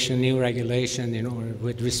new regulation,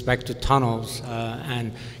 with respect to tunnels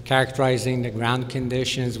and characterizing the ground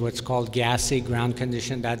conditions, what's called gassy ground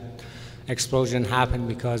condition. That explosion happened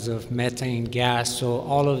because of methane gas. So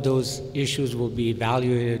all of those issues will be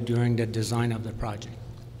evaluated during the design of the project.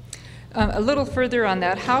 A little further on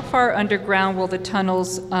that, how far underground will the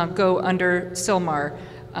tunnels go under Sylmar?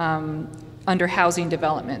 Under housing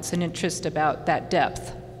developments, an interest about that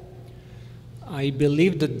depth. I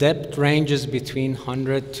believe the depth ranges between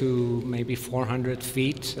 100 to maybe 400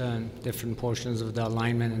 feet, different portions of the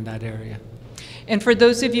alignment in that area. And for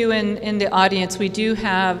those of you in the audience, we do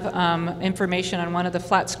have information on one of the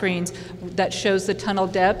flat screens that shows the tunnel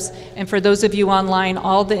depths. And for those of you online,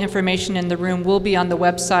 all the information in the room will be on the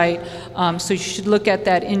website. So you should look at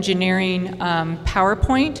that engineering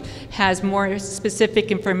PowerPoint. Has more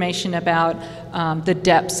specific information about the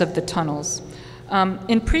depths of the tunnels.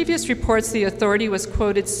 In previous reports, the authority was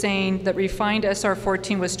quoted saying that refined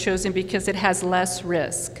SR-14 was chosen because it has less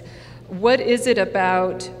risk. What is it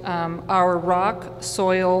about our rock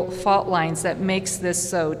soil fault lines that makes this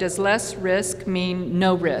so? Does less risk mean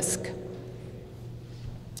no risk?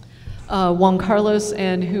 Juan Carlos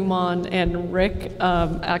and Human and Rick,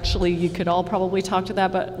 actually you could all probably talk to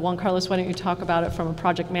that, but Juan Carlos, why don't you talk about it from a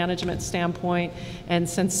project management standpoint? And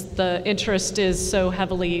since the interest is so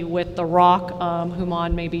heavily with the rock,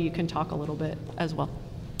 Human, maybe you can talk a little bit as well.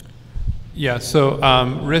 Yeah, so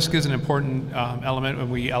risk is an important element when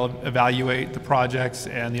we evaluate the projects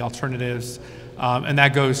and the alternatives. And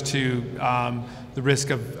that goes to the risk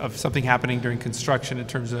of something happening during construction in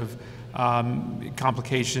terms of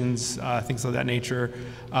complications, things of that nature.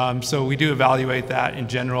 So we do evaluate that in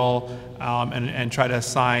general and try to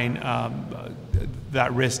assign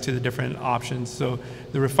that risk to the different options. So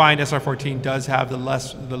the refined SR14 does have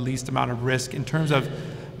the least amount of risk in terms of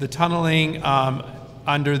the tunneling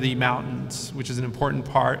under the mountains, which is an important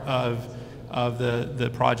part of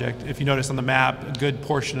the project. If you notice on the map, a good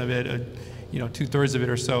portion of it, 2/3 of it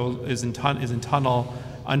or so is in tunnel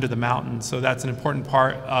under the mountains. So that's an important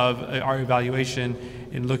part of our evaluation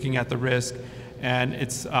in looking at the risk. And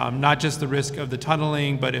it's not just the risk of the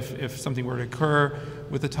tunneling, but if something were to occur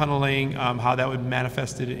with the tunneling, how that would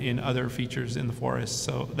manifest it in other features in the forest.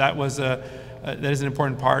 So that is an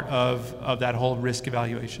important part of that whole risk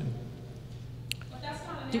evaluation. But that's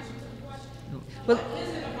not an answer to the question. Well, What is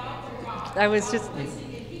it about the rock? I was just,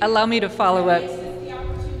 allow me to follow up.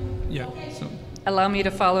 Yeah. So. Allow me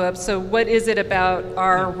to follow up. So what is it about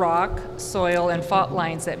our rock, soil, and fault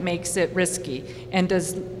lines that makes it risky? And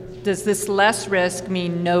does this less risk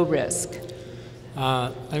mean no risk?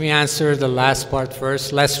 Let me answer the last part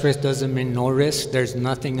first. Less risk doesn't mean no risk. There's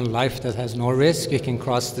nothing in life that has no risk. You can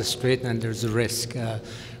cross the street and there's a risk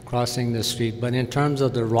crossing the street. But in terms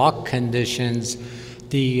of the rock conditions,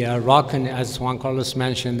 the rock, as Juan Carlos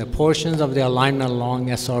mentioned, the portions of the alignment along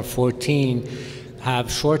SR14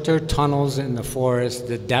 have shorter tunnels in the forest.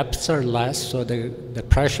 The depths are less, so the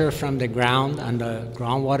pressure from the ground and the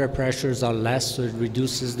groundwater pressures are less, so it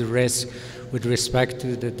reduces the risk with respect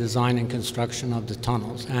to the design and construction of the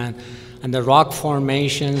tunnels. And the rock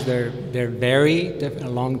formations, they're vary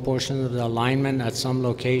along portions of the alignment. At some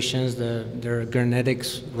locations, there are granitic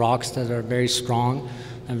rocks that are very strong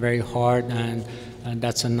and very hard, and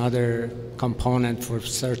that's another component for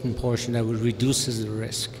certain portion that reduces the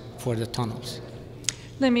risk for the tunnels.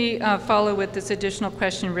 Let me follow with this additional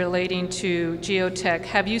question relating to geotech.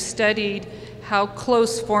 Have you studied how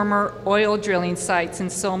close former oil drilling sites in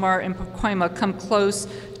Silmar and Pacoima come close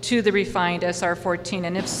to the refined SR14?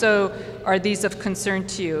 And if so, are these of concern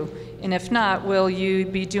to you? And if not, will you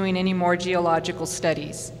be doing any more geological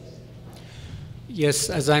studies? Yes,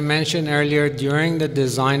 as I mentioned earlier, during the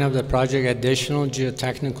design of the project, additional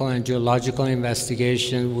geotechnical and geological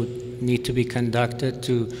investigation would need to be conducted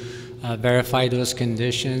to verify those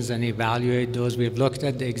conditions and evaluate those. We've looked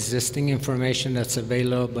at the existing information that's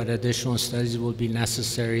available, but additional studies will be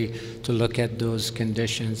necessary to look at those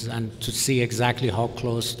conditions and to see exactly how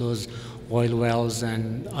close those oil wells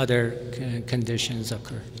and other conditions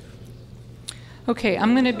occur. Okay,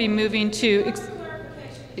 I'm going to be moving to...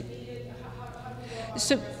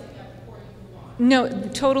 No,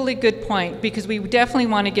 totally good point, because we definitely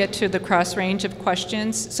want to get to the cross range of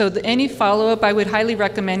questions. So any follow-up, I would highly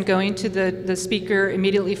recommend going to the speaker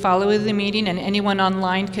immediately following the meeting, and anyone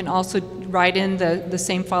online can also write in the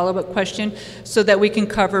same follow-up question so that we can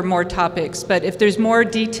cover more topics. But if there's more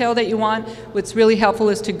detail that you want, what's really helpful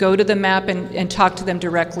is to go to the map and talk to them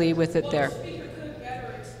directly with it there. The speaker could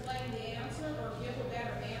better explain the answer or give a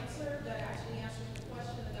better answer that actually answers the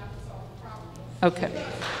question and that would solve the problem. Okay.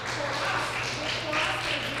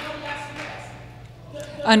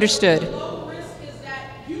 Understood. The low risk is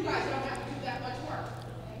that you guys don't have to do that much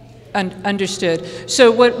work. Understood.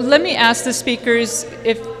 So let me ask the speakers,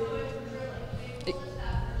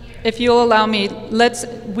 if you'll allow me,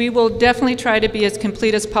 we will definitely try to be as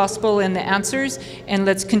complete as possible in the answers, and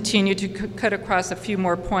let's continue to cut across a few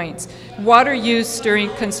more points. Water use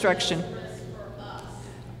during construction.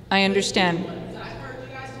 I understand. I heard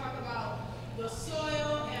you guys talk about the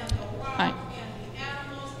soil and the rock and the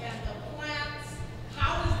animals and the plants.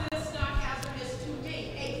 How is this not hazardous to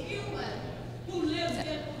me, a human who lives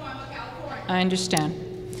in Pacoima, California? I understand.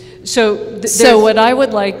 So, So what I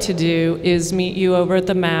would like to do is meet you over at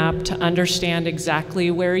the map to understand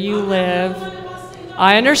exactly where you live.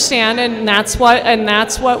 I understand, and that's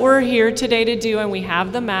what we're here today to do, and we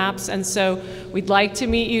have the maps, and so we'd like to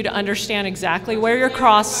meet you to understand exactly where your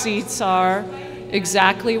cross seats are,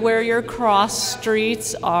 exactly where your cross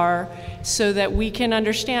streets are, so that we can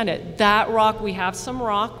understand it. That rock, we have some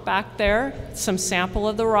rock back there, some sample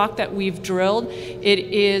of the rock that we've drilled. It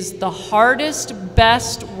is the hardest,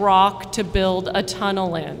 best rock to build a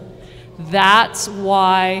tunnel in. That's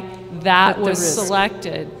why that was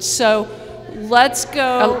selected. So let's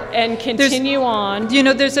go and continue on. You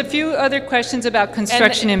know, there's a few other questions about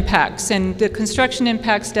construction impacts, and the construction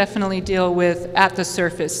impacts definitely deal with at the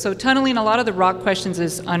surface. So tunneling, a lot of the rock questions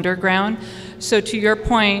is underground. So to your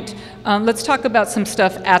point, let's talk about some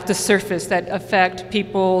stuff at the surface that affect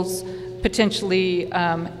people's potentially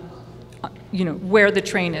where the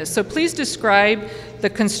train is. So please describe the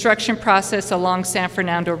construction process along San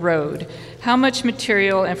Fernando Road. How much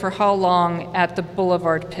material and for how long at the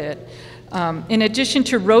Boulevard Pit? In addition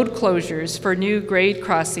to road closures for new grade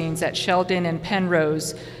crossings at Sheldon and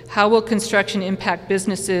Penrose, how will construction impact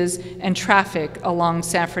businesses and traffic along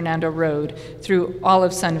San Fernando Road through all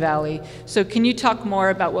of Sun Valley? So can you talk more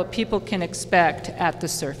about what people can expect at the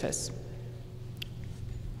surface?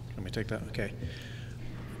 Let me take that, okay.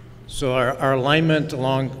 So our alignment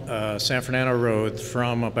along San Fernando Road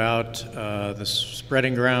from about the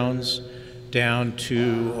spreading grounds down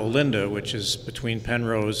to Olinda, which is between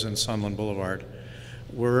Penrose and Sunland Boulevard,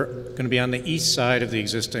 we're going to be on the east side of the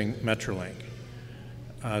existing Metrolink.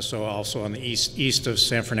 So also on the east of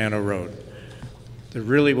San Fernando Road. There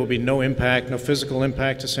really will be no impact, no physical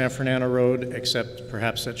impact to San Fernando Road, except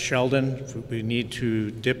perhaps at Sheldon. If we need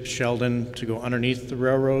to dip Sheldon to go underneath the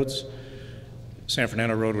railroads, San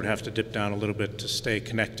Fernando Road would have to dip down a little bit to stay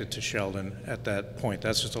connected to Sheldon at that point.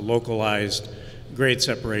 That's just a localized grade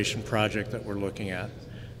separation project that we're looking at.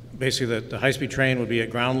 Basically, the high-speed train would be at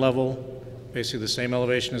ground level, basically the same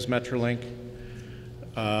elevation as Metrolink.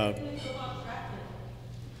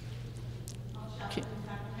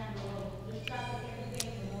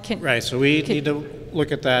 Right, so we need to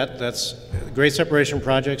look at that. That's grade separation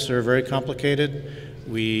projects are very complicated.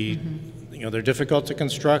 They're difficult to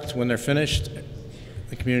construct. When they're finished,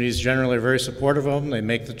 the communities generally are very supportive of them. They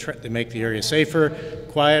make the area safer,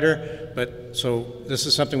 quieter. But so this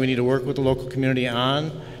is something we need to work with the local community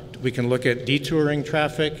on. We can look at detouring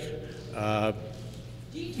traffic. Detouring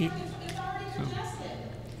is already suggested.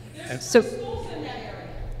 There's So- schools in that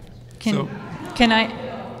area.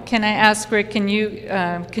 Can I ask Rick, can you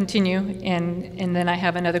continue? And then I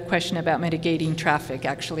have another question about mitigating traffic,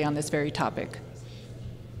 actually, on this very topic.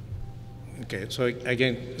 Okay, so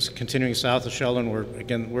again, just continuing south of Sheldon,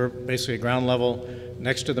 we're basically at ground level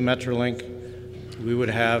next to the Metrolink. We would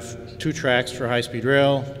have 2 tracks for high-speed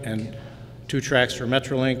rail and 2 tracks for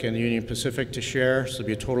Metrolink and Union Pacific to share, so it'd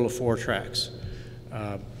be a total of 4 tracks.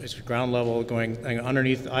 It's ground level going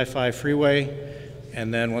underneath the I-5 freeway,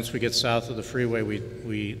 and then once we get south of the freeway,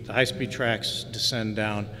 the high-speed tracks descend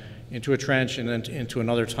down into a trench and then into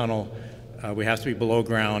another tunnel. We have to be below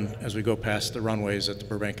ground as we go past the runways at the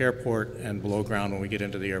Burbank Airport and below ground when we get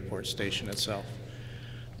into the airport station itself.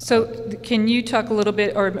 So can you talk a little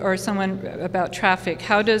bit, or someone, about traffic?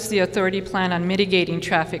 How does the authority plan on mitigating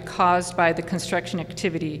traffic caused by the construction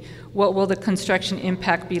activity? What will the construction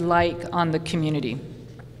impact be like on the community?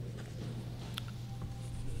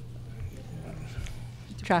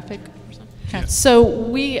 Traffic? So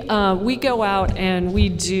we go out and we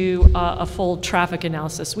do a full traffic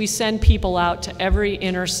analysis. We send people out to every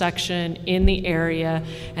intersection in the area,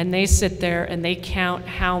 and they sit there and they count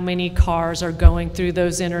how many cars are going through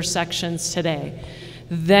those intersections today.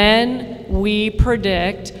 Then we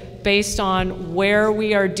predict, based on where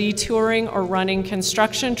we are detouring or running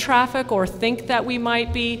construction traffic or think that we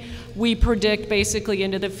might be, we predict basically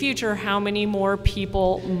into the future how many more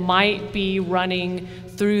people might be running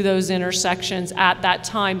through those intersections at that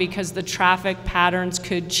time, because the traffic patterns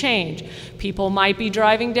could change. People might be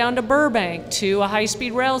driving down to Burbank to a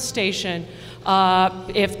high-speed rail station.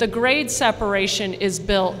 If the grade separation is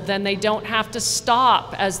built, then they don't have to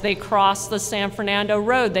stop as they cross the San Fernando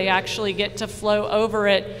Road. They actually get to flow over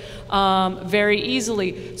it very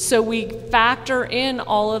easily. So we factor in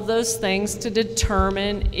all of those things to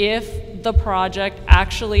determine if the project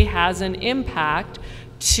actually has an impact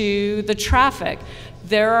to the traffic.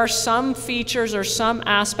 There are some features or some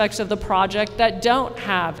aspects of the project that don't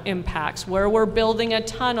have impacts. Where we're building a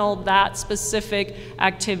tunnel, that specific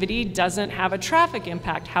activity doesn't have a traffic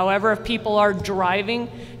impact. However, if people are driving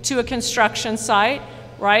to a construction site,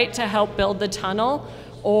 right, to help build the tunnel,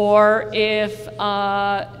 or if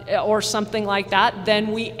or something like that,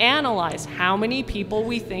 then we analyze how many people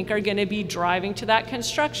we think are going to be driving to that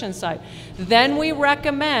construction site. Then we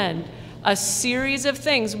recommend a series of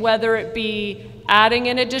things, whether it be adding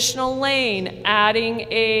an additional lane, adding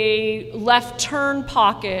a left turn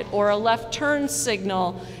pocket or a left turn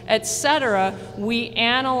signal, etc. We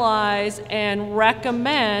analyze and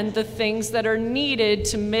recommend the things that are needed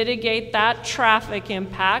to mitigate that traffic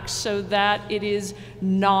impact so that it is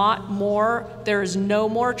there is no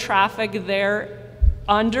more traffic there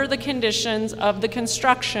under the conditions of the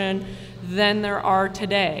construction than there are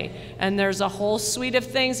today. And there's a whole suite of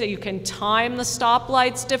things that you can time the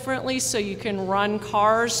stoplights differently so you can run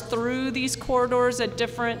cars through these corridors at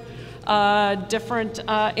different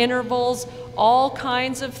intervals, all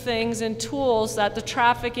kinds of things and tools that the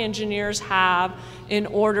traffic engineers have in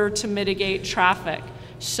order to mitigate traffic.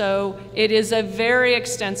 So it is a very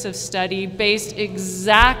extensive study based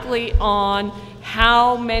exactly on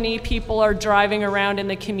how many people are driving around in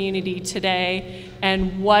the community today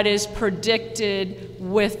and what is predicted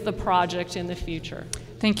with the project in the future.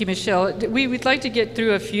 Thank you, Michelle. We would like to get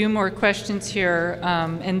through a few more questions here,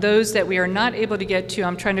 and those that we are not able to get to,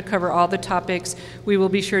 I'm trying to cover all the topics. We will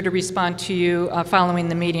be sure to respond to you following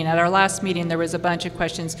the meeting. At our last meeting, there was a bunch of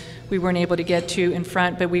questions we weren't able to get to in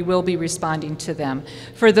front, but we will be responding to them.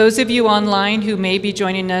 For those of you online who may be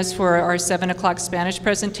joining us for our 7 o'clock Spanish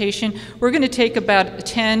presentation, we're going to take about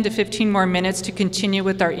 10 to 15 more minutes to continue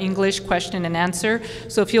with our English question and answer.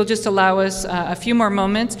 So if you'll just allow us a few more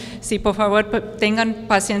moments, si por favor tengan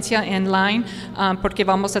paciencia en line, porque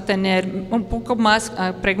vamos a tener un poco más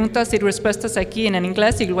preguntas y respuestas aquí en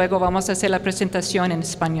inglés y luego vamos a hacer la presentación en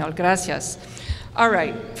español. Gracias. All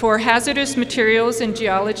right, for hazardous materials and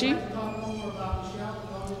geology.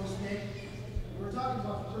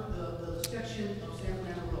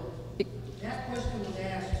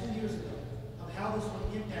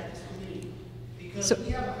 So,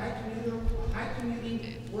 we have a high commuting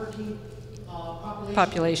working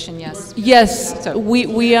population, yes. Yes, so,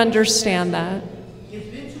 we understand that. It's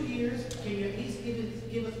been 2 years. Can you at least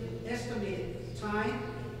give us an estimated time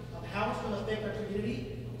of how it's going to affect our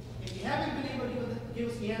community? If you haven't been able to give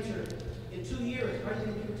us the answer in 2 years, how are you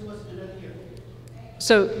going to give it to us in another year?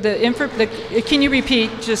 So can you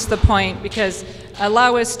repeat just the point, because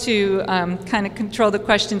allow us to kind of control the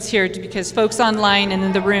questions here, because folks online and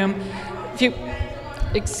in the room, if you,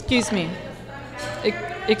 excuse me, No,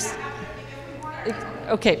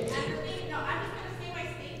 okay. I'm just going to say my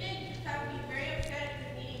statement because I would be very upset if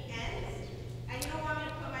the meeting ends, and you don't want me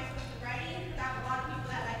to put my stuff in writing because I have a lot of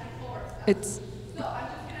people that like to forward stuff. So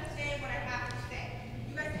I'm just going to say what I have to say.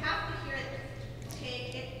 You guys have to hear this,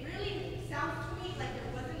 okay? It really sounds to me like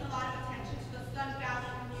there wasn't a lot of attention to the Sun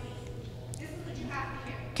Valley community. This is what you have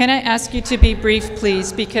to hear. Can I ask you to be brief,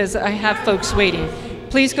 please, because I have folks waiting.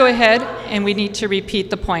 Please go ahead, and we need to repeat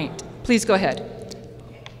the point. Please go ahead.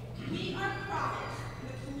 We are promised the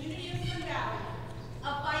community of Sun Valley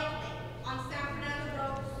a bike lane on San Fernando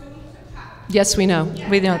Road soon to come. Yes, we know.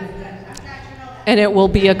 We know. I'm glad you know that. And it will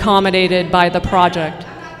be accommodated by the project.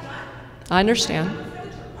 I'm not done. I understand. I'm going to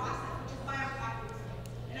process, which is why I'm talking to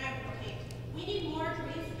you. And okay, we need more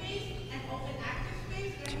green space and open active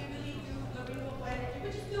space than we really do the renewable energy,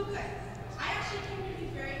 which is still good. I actually came here to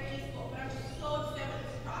be very peaceful, but I'm just so upset with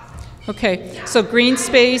this process. Okay, so green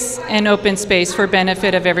space and open space for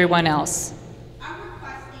benefit of everyone else. I'm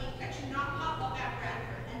requesting that you not pop up at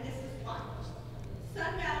Bradford, and this is why.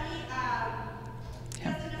 Sun Valley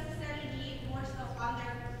doesn't necessarily need more stuff on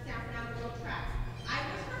their San Fernando Road tracks. I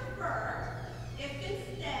would prefer if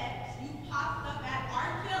instead you popped up at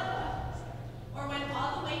our villa or went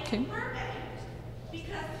all the way to Burbank,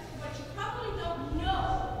 because what you probably don't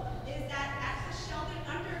know is that at the Sheldon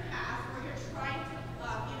underpass, where you're trying to,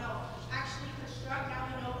 actually construct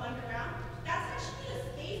underground, that's actually a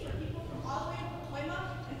space where people from all the way in Pacoima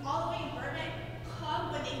and all the way in Burbank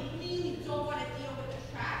come when they really don't want to deal with the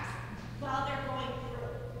tracks while they're going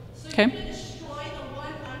through. So you're going to destroy the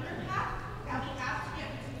one underpass that we have to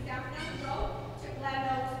get between San Fernando Road to Glen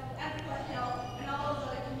Oaks and Foothill and all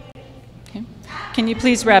those other communities. Okay. Can you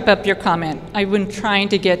please wrap up your comment? I've been trying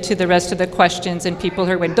to get to the rest of the questions and people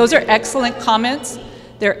who are waiting. Those are excellent comments.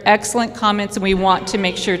 They're excellent comments, and we want to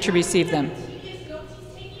make sure to receive them.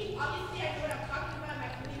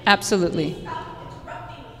 Absolutely.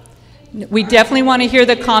 We definitely want to hear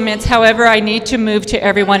the comments. However, I need to move to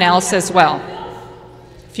everyone else as well.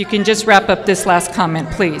 If you can just wrap up this last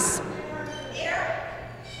comment, please.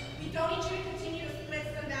 We don't need you to continue to split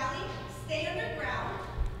Sun Valley. Stay underground.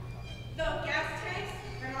 The gas tanks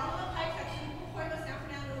and all of the pipes that keep Pacoima San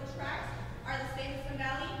Fernando tracks are the same as Sun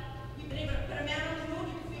Valley. We've been able to put a man on the moon.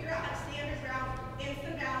 You can figure out how to stay underground in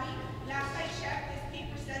Sun Valley. Last I checked, this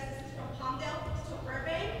paper says this is from Palmdale to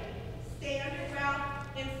Burbank. Stay underground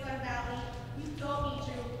in Sun Valley. We don't need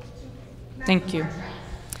you to Thank you.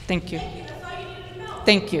 Thank you. Thank you. That's all you need to know.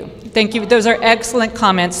 Thank you. Thank you. Those are excellent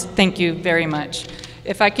comments. Thank you very much.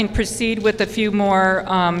 If I can proceed with a few more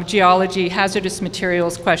geology, hazardous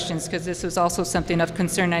materials questions, because this was also something of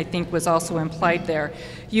concern I think was also implied there.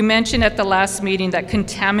 You mentioned at the last meeting that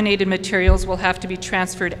contaminated materials will have to be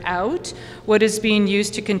transferred out. What is being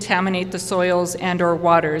used to contaminate the soils and or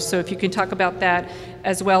waters? So if you can talk about that,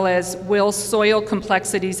 as well as will soil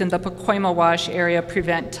complexities in the Pacoima Wash area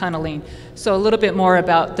prevent tunneling? So a little bit more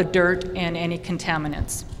about the dirt and any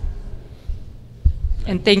contaminants.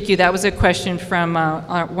 And thank you. That was a question from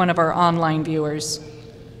one of our online viewers.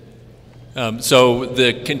 So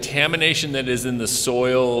the contamination that is in the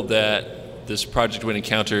soil that this project would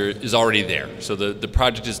encounter is already there. So the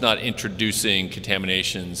project is not introducing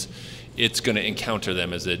contaminations. It's going to encounter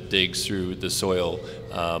them as it digs through the soil,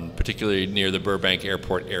 particularly near the Burbank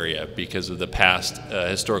Airport area because of the past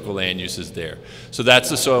historical land uses there. So that's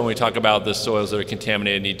the soil. When we talk about the soils that are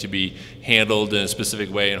contaminated, need to be handled in a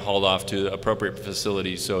specific way and hauled off to appropriate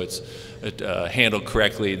facilities so it's handled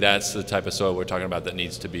correctly. That's the type of soil we're talking about that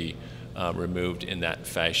needs to be removed in that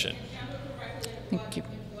fashion. Thank you.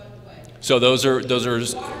 So those are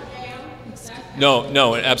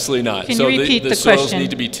no, absolutely not. Can so you repeat the the soils question?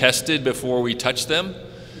 need to be tested before we touch them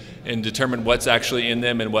and determine what's actually in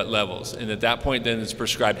them and what levels. And at that point, then it's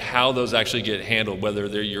prescribed how those actually get handled,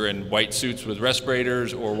 whether you're in white suits with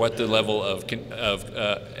respirators or what the level of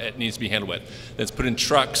it needs to be handled with. That's put in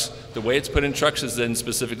trucks. The way it's put in trucks is then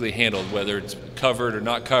specifically handled, whether it's covered or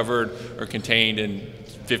not covered or contained in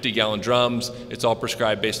 50-gallon drums. It's all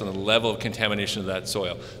prescribed based on the level of contamination of that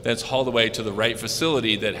soil. Then it's hauled away to the right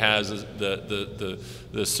facility that has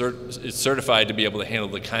it's certified to be able to handle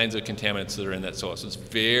the kinds of contaminants that are in that soil. So it's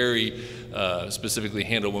very specifically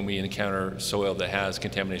handled when we encounter soil that has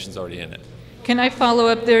contaminations already in it. Can I follow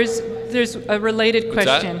up? There's a related What's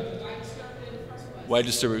that? question. Why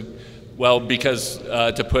disturb? Well, because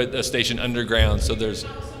to put a station underground, so there's.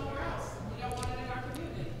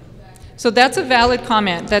 So that's a valid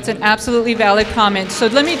comment. That's an absolutely valid comment. So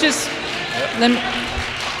let me just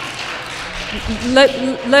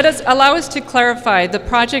allow us to clarify. The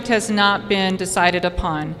project has not been decided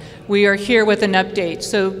upon. We are here with an update.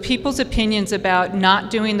 So people's opinions about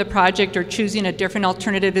not doing the project or choosing a different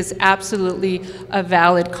alternative is absolutely a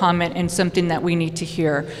valid comment and something that we need to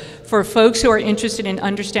hear. For folks who are interested in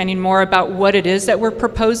understanding more about what it is that we're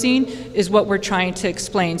proposing is what we're trying to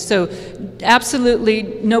explain. So absolutely,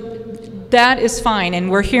 no. That is fine, and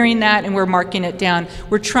we're hearing that and we're marking it down.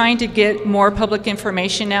 We're trying to get more public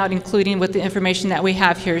information out, including with the information that we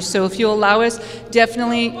have here. So if you'll allow us,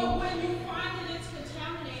 definitely. But when you find that it's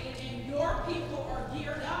contaminated and your people are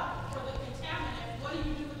geared up for the contaminant, what do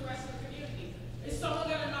you do with the rest of the community? Is someone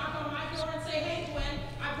going to knock on my door and say, hey, Gwen,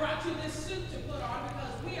 I brought you this suit to put on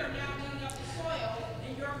because we are now cleaning up the soil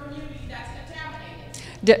in your community that's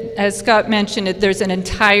contaminated? As Scott mentioned, there's an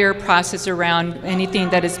entire process around anything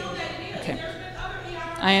that is. Okay.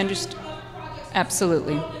 I understand.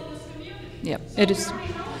 Absolutely. Yep, it is.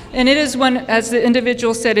 And it is one, as the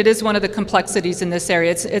individual said, it is one of the complexities in this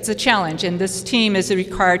area. It's a challenge, and this team is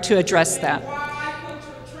required to address that.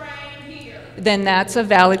 Then that's a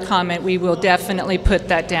valid comment. We will definitely put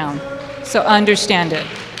that down. So understand it.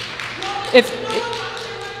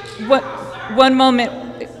 One moment,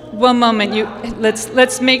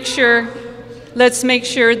 let's make sure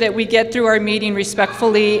that we get through our meeting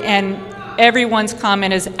respectfully, and everyone's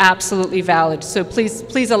comment is absolutely valid. So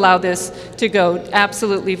please allow this to go.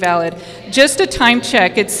 Absolutely valid. Just a time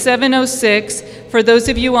check. It's 7:06. For those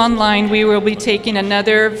of you online, we will be taking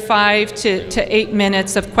another 5 to 8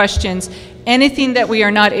 minutes of questions. Anything that we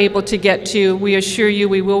are not able to get to, we assure you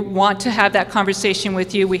we will want to have that conversation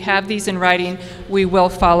with you. We have these in writing. We will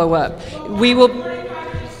follow up. We will.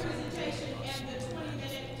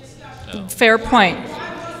 Fair point.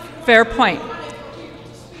 Fair point.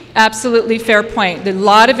 Absolutely fair point. A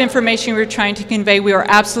lot of information we're trying to convey. We are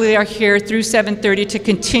absolutely here through 7:30 to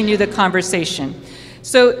continue the conversation.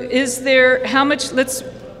 So is there, how much,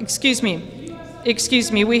 excuse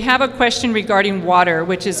me, we have a question regarding water,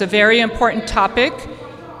 which is a very important topic.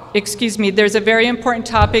 Excuse me, there's a very important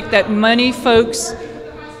topic that many folks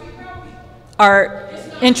are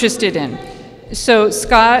interested in. So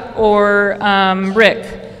Scott or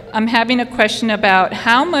Rick, I'm having a question about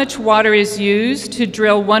how much water is used to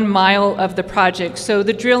drill 1 mile of the project. So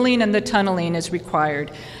the drilling and the tunneling is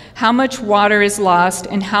required. How much water is lost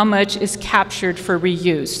and how much is captured for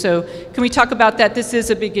reuse? So can we talk about that? This is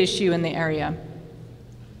a big issue in the area.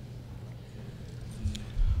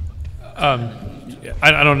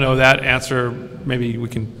 I don't know that answer. Maybe we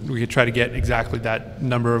could try to get exactly that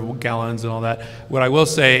number of gallons and all that. What I will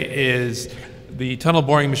say is the tunnel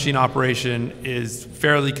boring machine operation is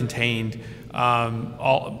fairly contained.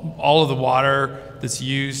 All of the water that's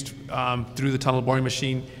used through the tunnel boring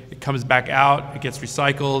machine, it comes back out, it gets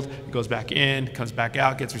recycled, it goes back in, comes back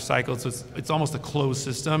out, gets recycled. So it's almost a closed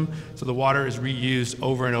system. So the water is reused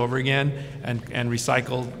over and over again and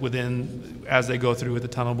recycled within as they go through with the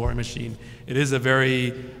tunnel boring machine. It is a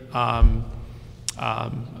very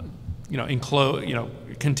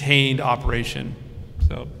contained operation.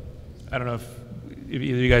 So I don't know if either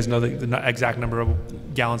of you guys know the exact number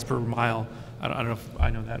of gallons per mile. I don't know if I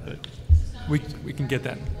know that, but we can get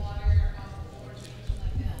that.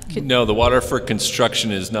 No, the water for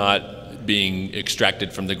construction is not being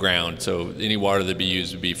extracted from the ground. So any water that be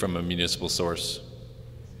used would be from a municipal source.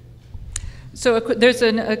 So there's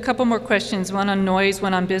a couple more questions, one on noise,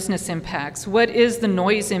 one on business impacts. What is the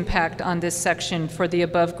noise impact on this section for the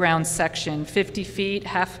above ground section? 50 feet,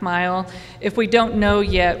 half mile? If we don't know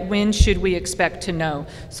yet, when should we expect to know?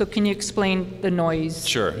 So can you explain the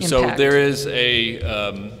noise impact? So there is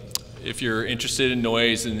a, if you're interested in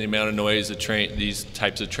noise and the amount of noise that these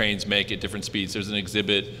types of trains make at different speeds, there's an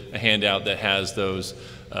exhibit, a handout that has those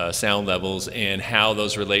sound levels and how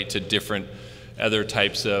those relate to different other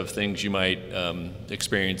types of things you might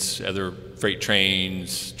experience, other freight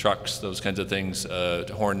trains, trucks, those kinds of things,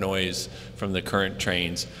 horn noise from the current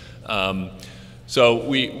trains. So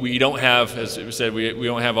we don't have, as it was said, we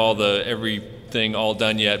don't have everything all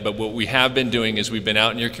done yet, but what we have been doing is we've been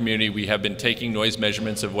out in your community, we have been taking noise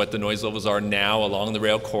measurements of what the noise levels are now along the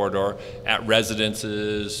rail corridor at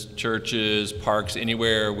residences, churches, parks,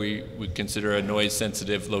 anywhere we would consider a noise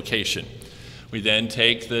sensitive location. We then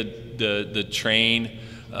take the train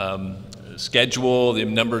schedule, the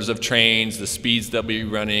numbers of trains, the speeds they'll be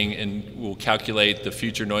running, and we'll calculate the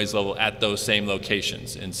future noise level at those same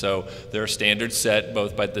locations. And so there are standards set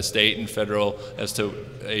both by the state and federal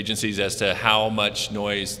agencies as to how much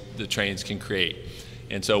noise the trains can create.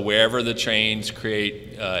 And so wherever the trains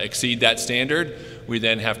exceed that standard, we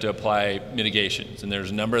then have to apply mitigations. And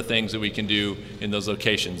there's a number of things that we can do in those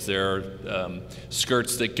locations. There are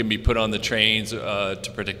skirts that can be put on the trains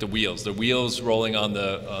to protect the wheels. The wheels rolling on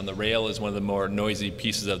the rail is one of the more noisy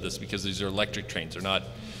pieces of this because these are electric trains. They're not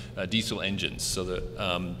diesel engines. So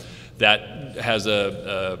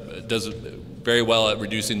that does very well at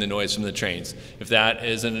reducing the noise from the trains. If that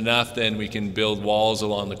isn't enough, then we can build walls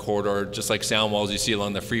along the corridor, just like sound walls you see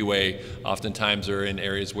along the freeway oftentimes are in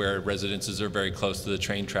areas where residences are very close to the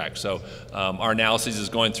train track. So our analysis is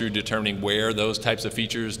going through determining where those types of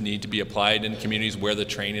features need to be applied in communities where the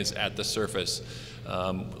train is at the surface.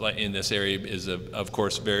 In this area is of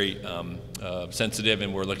course very sensitive,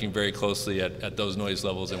 and we're looking very closely at those noise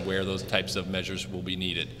levels and where those types of measures will be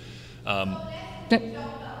needed.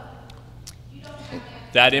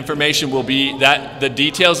 That information will be, the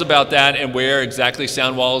details about that and where exactly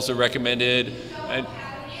sound walls are recommended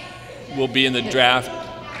will be in the draft.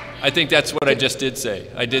 I think that's what I just did say.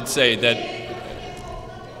 I did say that.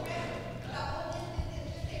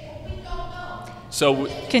 So,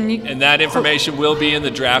 and that information will be in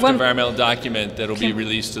the draft environmental document that will be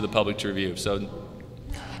released to the public to review. So.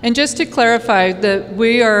 And just to clarify,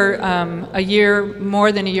 we are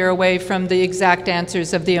more than a year away from the exact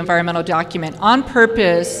answers of the environmental document. On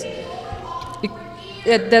purpose,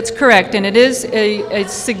 that's correct, and it is a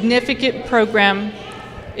significant program.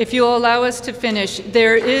 If you'll allow us to finish,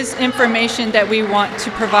 there is information that we want to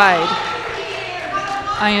provide.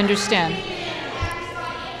 I understand.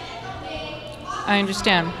 I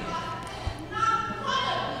understand.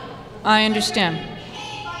 I understand.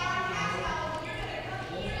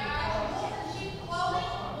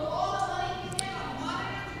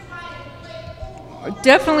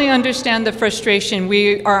 Definitely understand the frustration.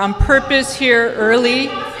 We are on purpose here early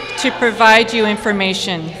to provide you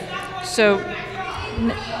information. So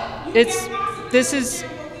this is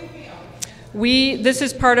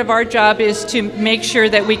part of our job, is to make sure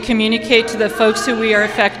that we communicate to the folks who we are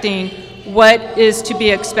affecting what is to be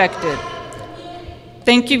expected.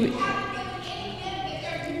 Thank you.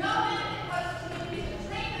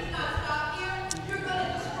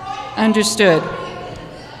 Understood.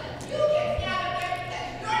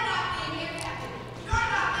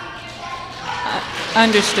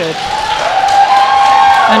 Understood.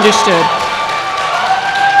 Understood.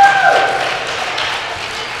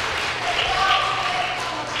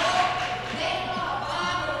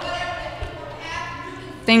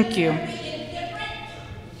 Thank you.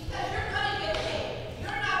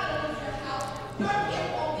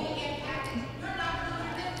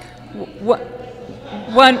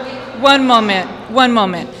 One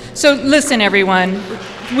moment. So listen, everyone,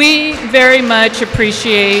 we very much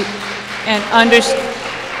appreciate and understand,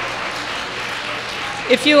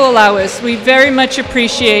 if you allow us, we very much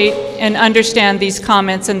appreciate and understand these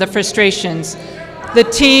comments and the frustrations. The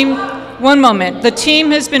team, one moment, the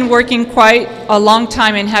team has been working quite a long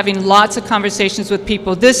time and having lots of conversations with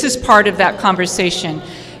people. This is part of that conversation.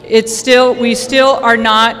 We still are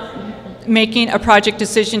not making a project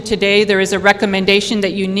decision today. There is a recommendation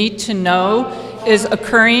that you need to know is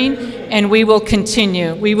occurring, and we will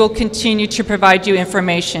continue. We will continue to provide you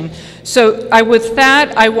information. So with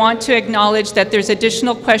that, I want to acknowledge that there's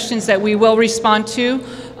additional questions that we will respond to.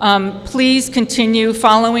 Please continue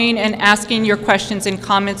following and asking your questions and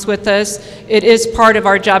comments with us. It is part of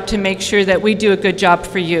our job to make sure that we do a good job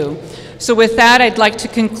for you. So with that, I'd like to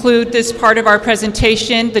conclude this part of our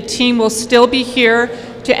presentation. The team will still be here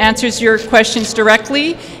to answer your questions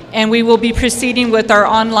directly, and we will be proceeding with our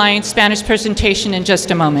online Spanish presentation in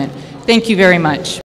just a moment. Thank you very much.